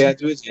exactly, Klaassen.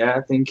 Edwards. Yeah,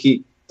 I think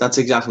that's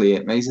exactly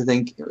it, mate. I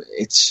think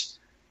it's.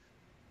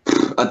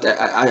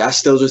 I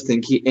still just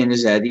think in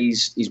his head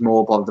he's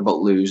more bothered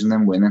about losing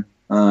than winning.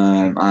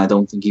 I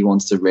don't think he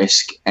wants to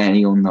risk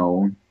any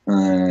unknown.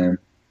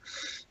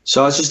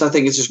 So I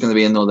think it's just going to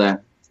be another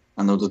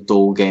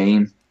dull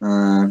game.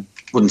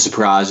 Wouldn't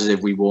surprise us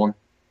if we won.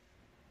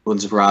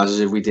 Wouldn't surprise us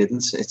if we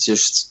didn't. It's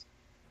just,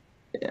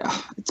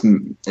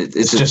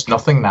 it's just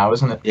nothing now,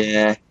 isn't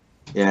it?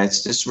 Yeah,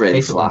 it's just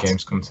really flat.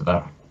 Games come to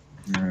that.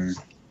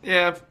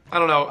 Yeah, I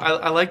don't know.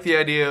 I like the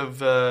idea of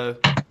the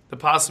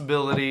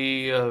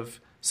possibility of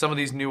some of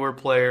these newer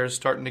players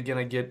starting to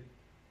get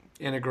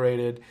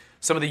integrated.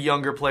 Some of the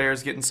younger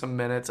players getting some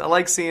minutes. I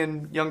like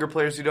seeing younger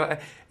players who don't.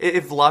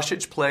 If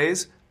Vlasic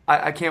plays,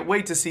 I can't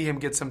wait to see him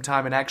get some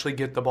time and actually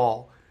get the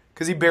ball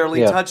because he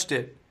barely touched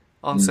it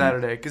on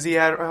Saturday because he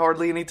had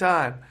hardly any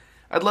time.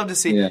 I'd love to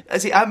see. Yeah.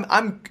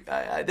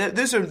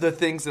 Those are the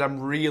things that I'm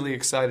really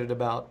excited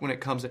about when it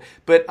comes to.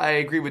 But I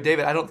agree with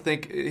David. I don't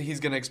think he's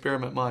going to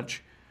experiment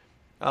much.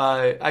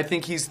 I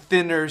think he's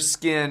thinner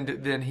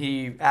skinned than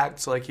he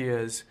acts like he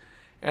is,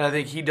 and I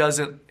think he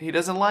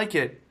doesn't like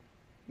it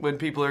when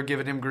people are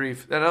giving him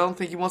grief. And I don't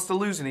think he wants to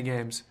lose any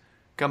games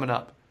coming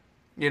up.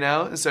 You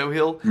know, and so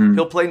he'll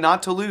play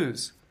not to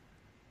lose.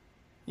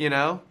 You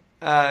know,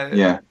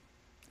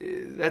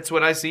 that's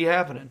what I see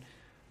happening.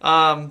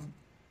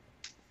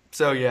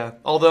 So yeah,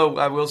 although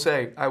I will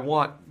say I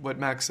want what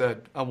Max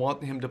said. I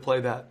want him to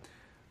play that.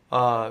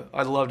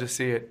 I'd love to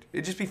see it.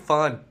 It'd just be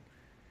fun.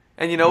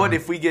 And you know what?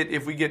 If we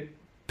get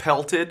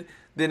pelted,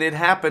 then it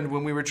happened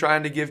when we were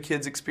trying to give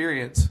kids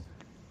experience.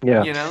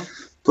 Yeah, you know.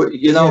 But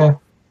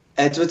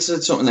Edward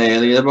said something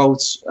earlier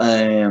about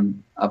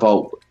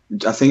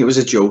I think it was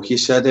a joke you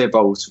said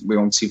about we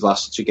won't see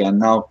Vlasic again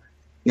now.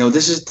 You know,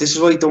 this is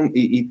what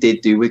he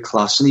did do with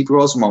Klaassen. He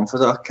brought him on for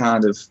that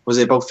kind of, was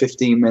it about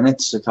 15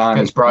 minutes?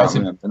 Against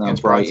Brighton.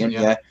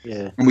 Yeah.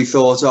 And we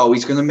thought,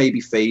 he's going to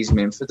maybe phase him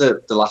in for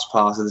the last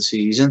part of the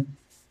season.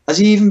 Has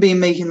he even been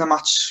making the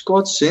match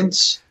squad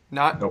since?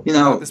 Not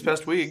this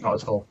past week.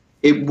 Not at all.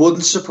 It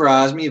wouldn't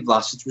surprise me if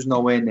Vlasic was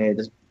nowhere near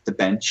the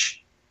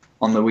bench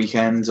on the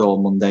weekend or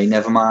Monday.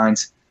 Never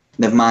mind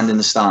in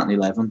the starting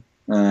 11.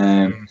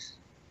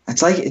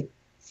 It's like,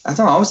 I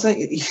don't know, it's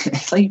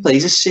like he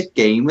plays a sick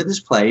game with his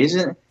players,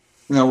 you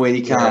know, where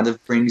he kind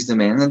of brings them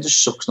in and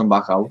just sucks them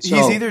back out. So.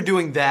 He's either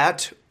doing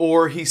that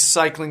or he's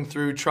cycling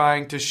through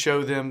trying to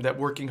show them that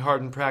working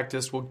hard in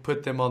practice will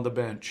put them on the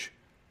bench.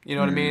 You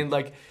know what I mean?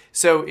 Like,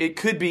 so it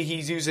could be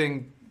he's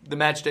using the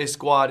matchday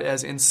squad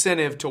as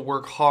incentive to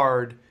work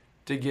hard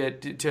to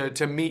get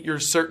to meet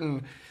there's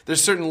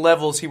certain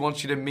levels he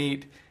wants you to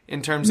meet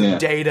in terms of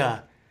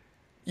data.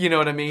 You know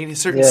what I mean?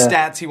 Certain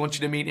stats he wants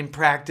you to meet in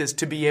practice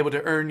to be able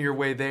to earn your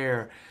way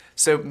there.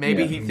 So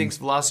maybe he thinks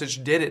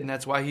Vlasic did it, and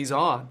that's why he's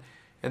on.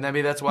 And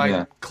maybe that's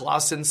why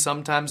Klaassen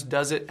sometimes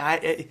does it.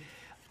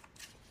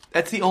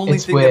 That's the only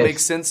thing that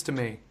makes sense to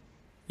me.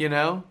 You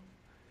know?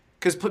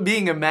 Because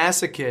being a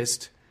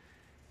masochist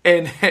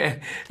and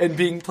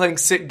playing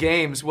sick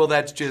games, well,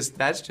 that's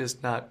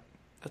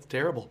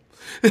terrible.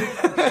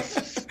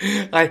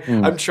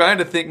 I'm trying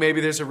to think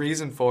maybe there's a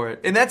reason for it.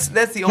 And that's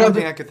the only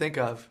thing I could think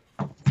of.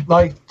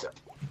 Like,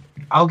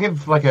 I'll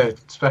give like a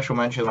special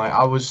mention. Like,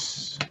 I'll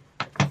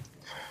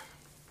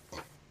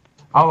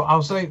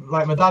say,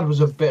 like, my dad was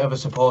a bit of a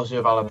supporter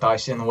of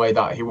Allardyce in the way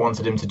that he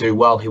wanted him to do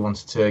well. He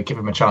wanted to give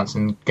him a chance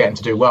and get him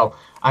to do well.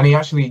 And he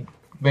actually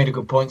made a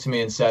good point to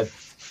me and said,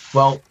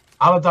 well,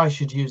 Allardyce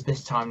should use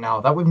this time now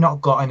that we've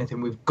not got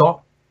anything. We've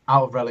got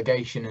out of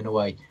relegation in a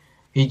way.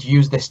 He'd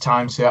use this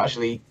time to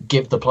actually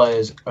give the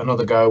players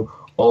another go,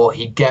 or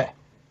he'd get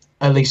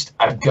at least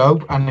a go.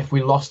 And if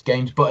we lost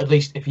games, but at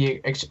least if you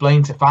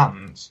explain to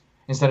fans,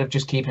 instead of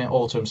just keeping it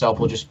all to himself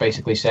or just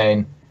basically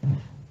saying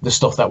the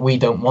stuff that we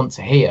don't want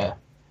to hear,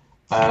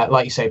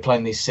 like you say,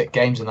 playing these sick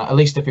games and that. At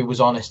least if he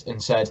was honest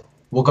and said,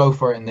 we'll go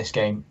for it in this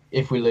game.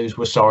 If we lose,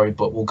 we're sorry,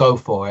 but we'll go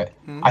for it.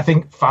 I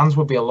think fans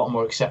would be a lot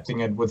more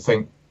accepting and would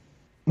think,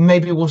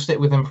 maybe we'll stick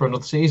with him for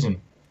another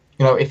season.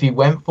 If he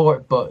went for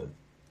it, but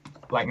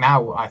like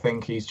now, I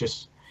think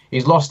he's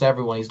lost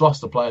everyone. He's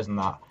lost the players and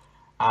that.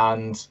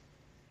 And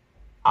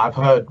I've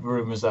heard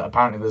rumours that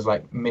apparently there's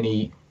like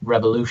mini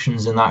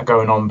revolutions and that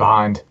going on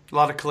behind. A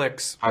lot of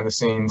clicks. Behind the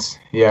scenes.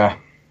 Yeah.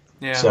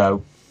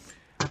 So.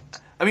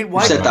 I mean,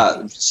 why said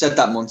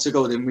that months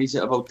ago, didn't we?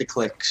 About the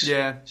clicks.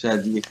 Yeah.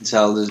 Said you can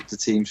tell the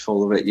team's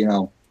full of it.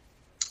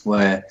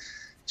 Where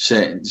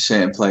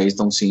certain players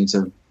don't seem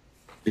to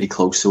be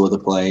close to other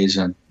players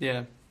and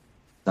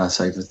that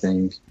type of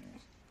thing.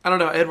 I don't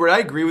know, Edward. I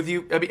agree with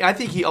you. I mean, I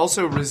think he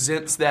also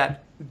resents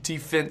that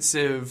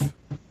defensive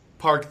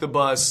park the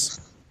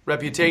bus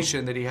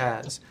reputation that he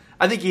has.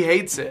 I think he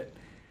hates it.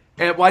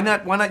 And why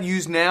not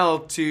use now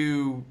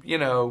to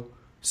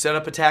set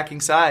up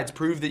attacking sides,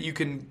 prove that you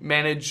can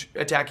manage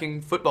attacking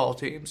football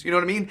teams. You know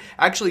what I mean?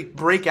 Actually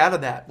break out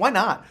of that. Why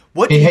not?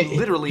 What do you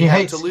literally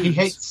have to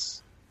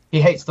lose?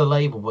 He hates the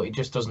label, but he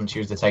just doesn't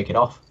choose to take it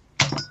off,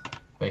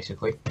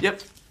 basically.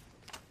 Yep.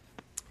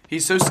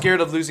 He's so scared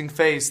of losing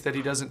face that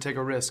he doesn't take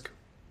a risk.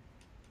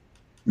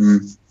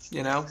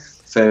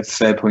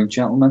 Fair point,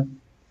 gentlemen.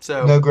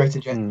 So no greater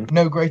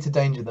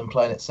danger than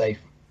playing it safe.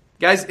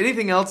 Guys,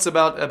 anything else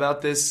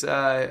about this?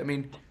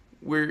 I'd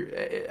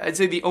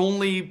say the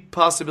only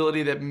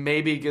possibility that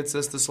maybe gets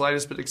us the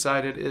slightest bit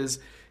excited is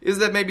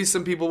that maybe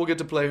some people will get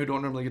to play who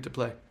don't normally get to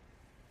play.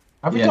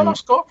 Have we done our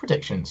score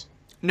predictions?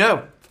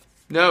 No,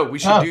 we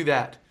should do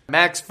that.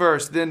 Max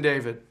first, then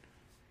David.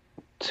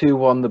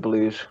 2-1 the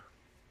Blues.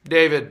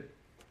 David.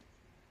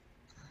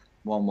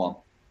 1-1.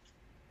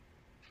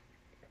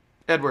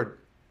 Edward.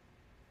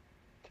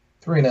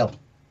 3-0.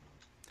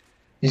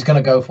 He's going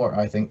to go for it,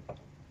 I think.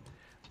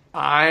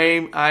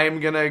 I'm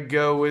gonna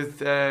go with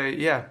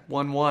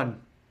 1-1.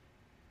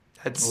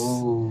 That's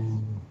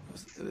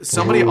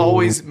somebody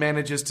always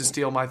manages to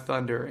steal my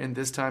thunder, and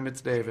this time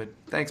it's David.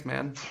 Thanks,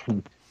 man.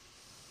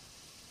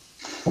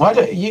 Why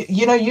don't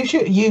you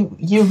should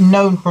you've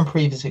known from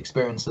previous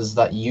experiences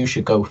that you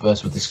should go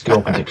first with the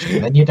score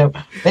prediction. Then you don't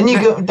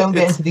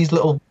get into these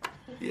little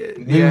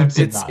moods.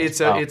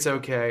 It's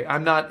okay.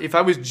 I'm not. If I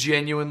was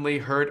genuinely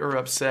hurt or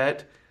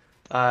upset,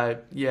 I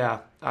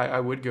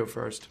would go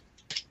first.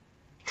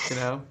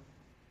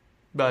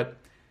 But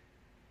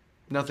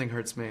nothing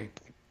hurts me.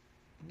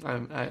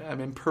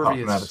 I'm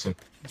impervious.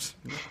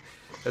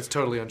 That's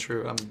totally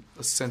untrue. I'm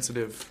a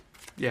sensitive.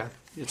 Yeah,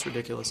 it's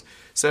ridiculous.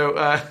 So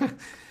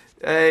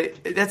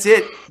that's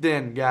it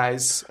then,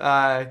 guys.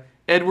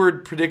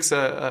 Edward predicts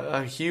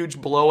a huge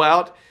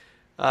blowout.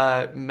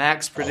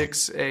 Max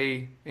predicts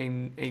a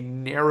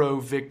narrow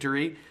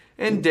victory,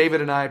 and David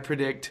and I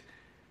predict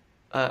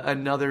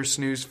another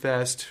snooze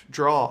fest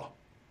draw.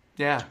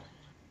 Yeah.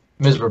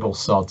 Miserable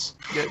sods.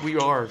 Yeah, we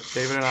are,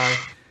 David and I.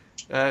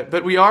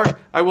 But we are.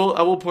 I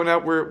will point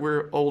out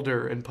we're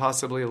older and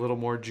possibly a little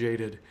more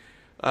jaded.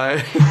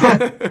 I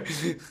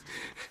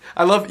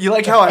love you.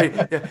 Like how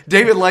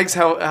David likes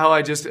how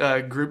I just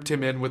grouped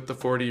him in with the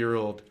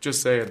 40-year-old.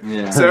 Just saying.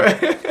 Yeah. So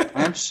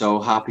I'm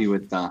so happy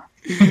with that.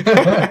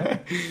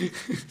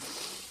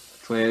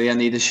 Clearly, I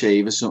need a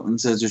shave or something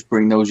to just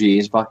bring those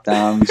years back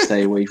down and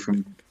stay away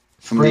from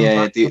the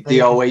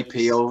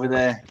OAP over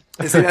there.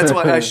 See, that's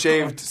why I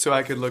shaved so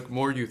I could look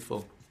more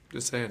youthful.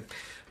 Just saying.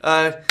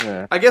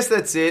 I guess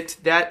that's it.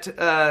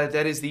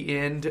 That is the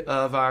end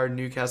of our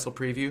Newcastle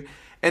preview,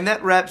 and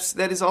that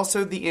is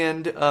also the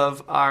end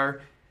of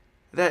our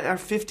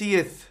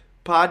 50th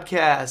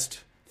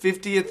podcast,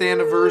 50th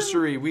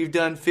anniversary. We've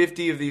done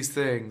 50 of these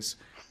things.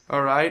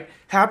 All right,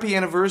 happy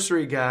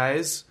anniversary,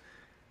 guys.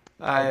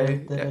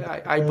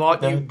 I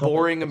bought you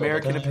boring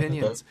American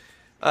opinions.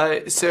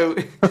 So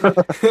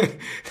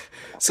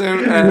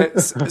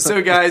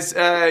guys,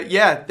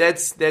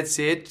 that's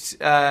it.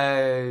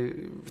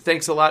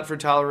 Thanks a lot for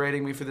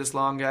tolerating me for this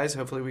long, guys.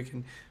 Hopefully we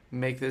can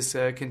make this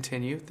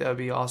continue. That would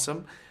be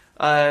awesome.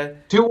 To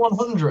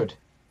 100.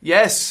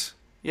 Yes,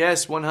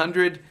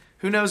 100.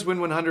 Who knows when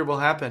 100 will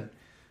happen?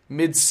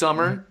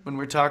 Midsummer, when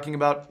we're talking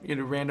about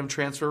random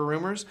transfer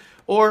rumors,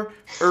 or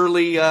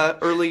early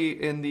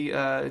in the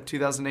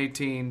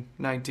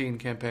 2018-19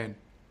 campaign.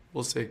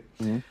 We'll see.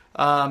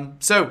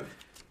 So,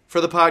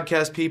 for the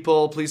podcast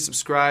people, please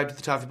subscribe to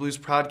the Toffee Blues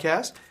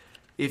podcast.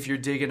 If you're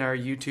digging our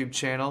YouTube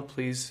channel,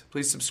 please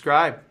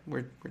subscribe.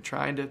 We're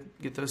trying to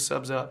get those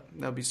subs up.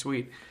 That would be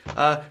sweet.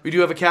 We do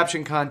have a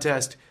caption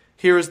contest.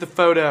 Here is the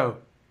photo.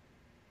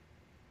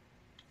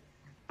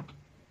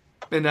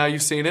 And now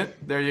you've seen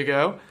it. There you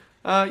go.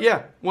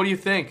 What do you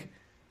think?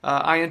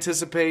 I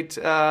anticipate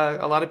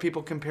a lot of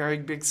people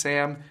comparing Big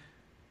Sam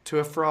to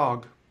a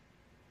frog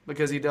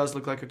because he does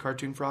look like a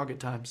cartoon frog at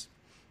times.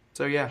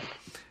 So,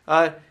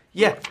 throw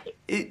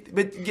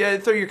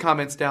your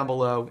comments down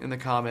below in the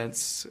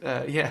comments.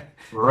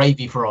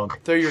 Ravy frog.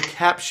 Throw your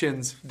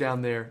captions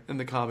down there in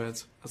the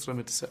comments. That's what I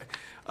meant to say.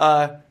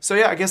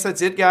 I guess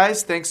that's it,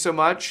 guys. Thanks so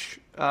much.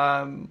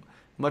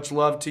 Much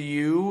love to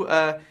you.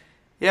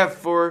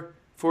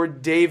 for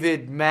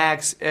David,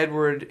 Max,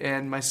 Edward,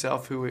 and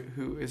myself, who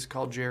is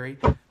called Jerry.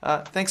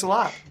 Thanks a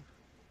lot.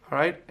 All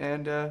right,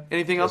 and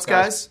anything else,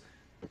 guys?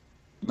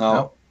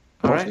 No.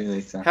 All right. See you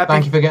later.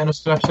 Thank you for getting us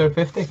to episode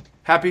 50.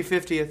 Happy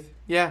 50th.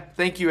 Yeah,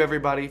 thank you,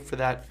 everybody, for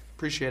that.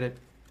 Appreciate it.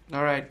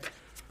 All right.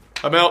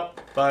 I'm out.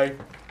 Bye.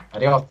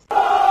 Adios.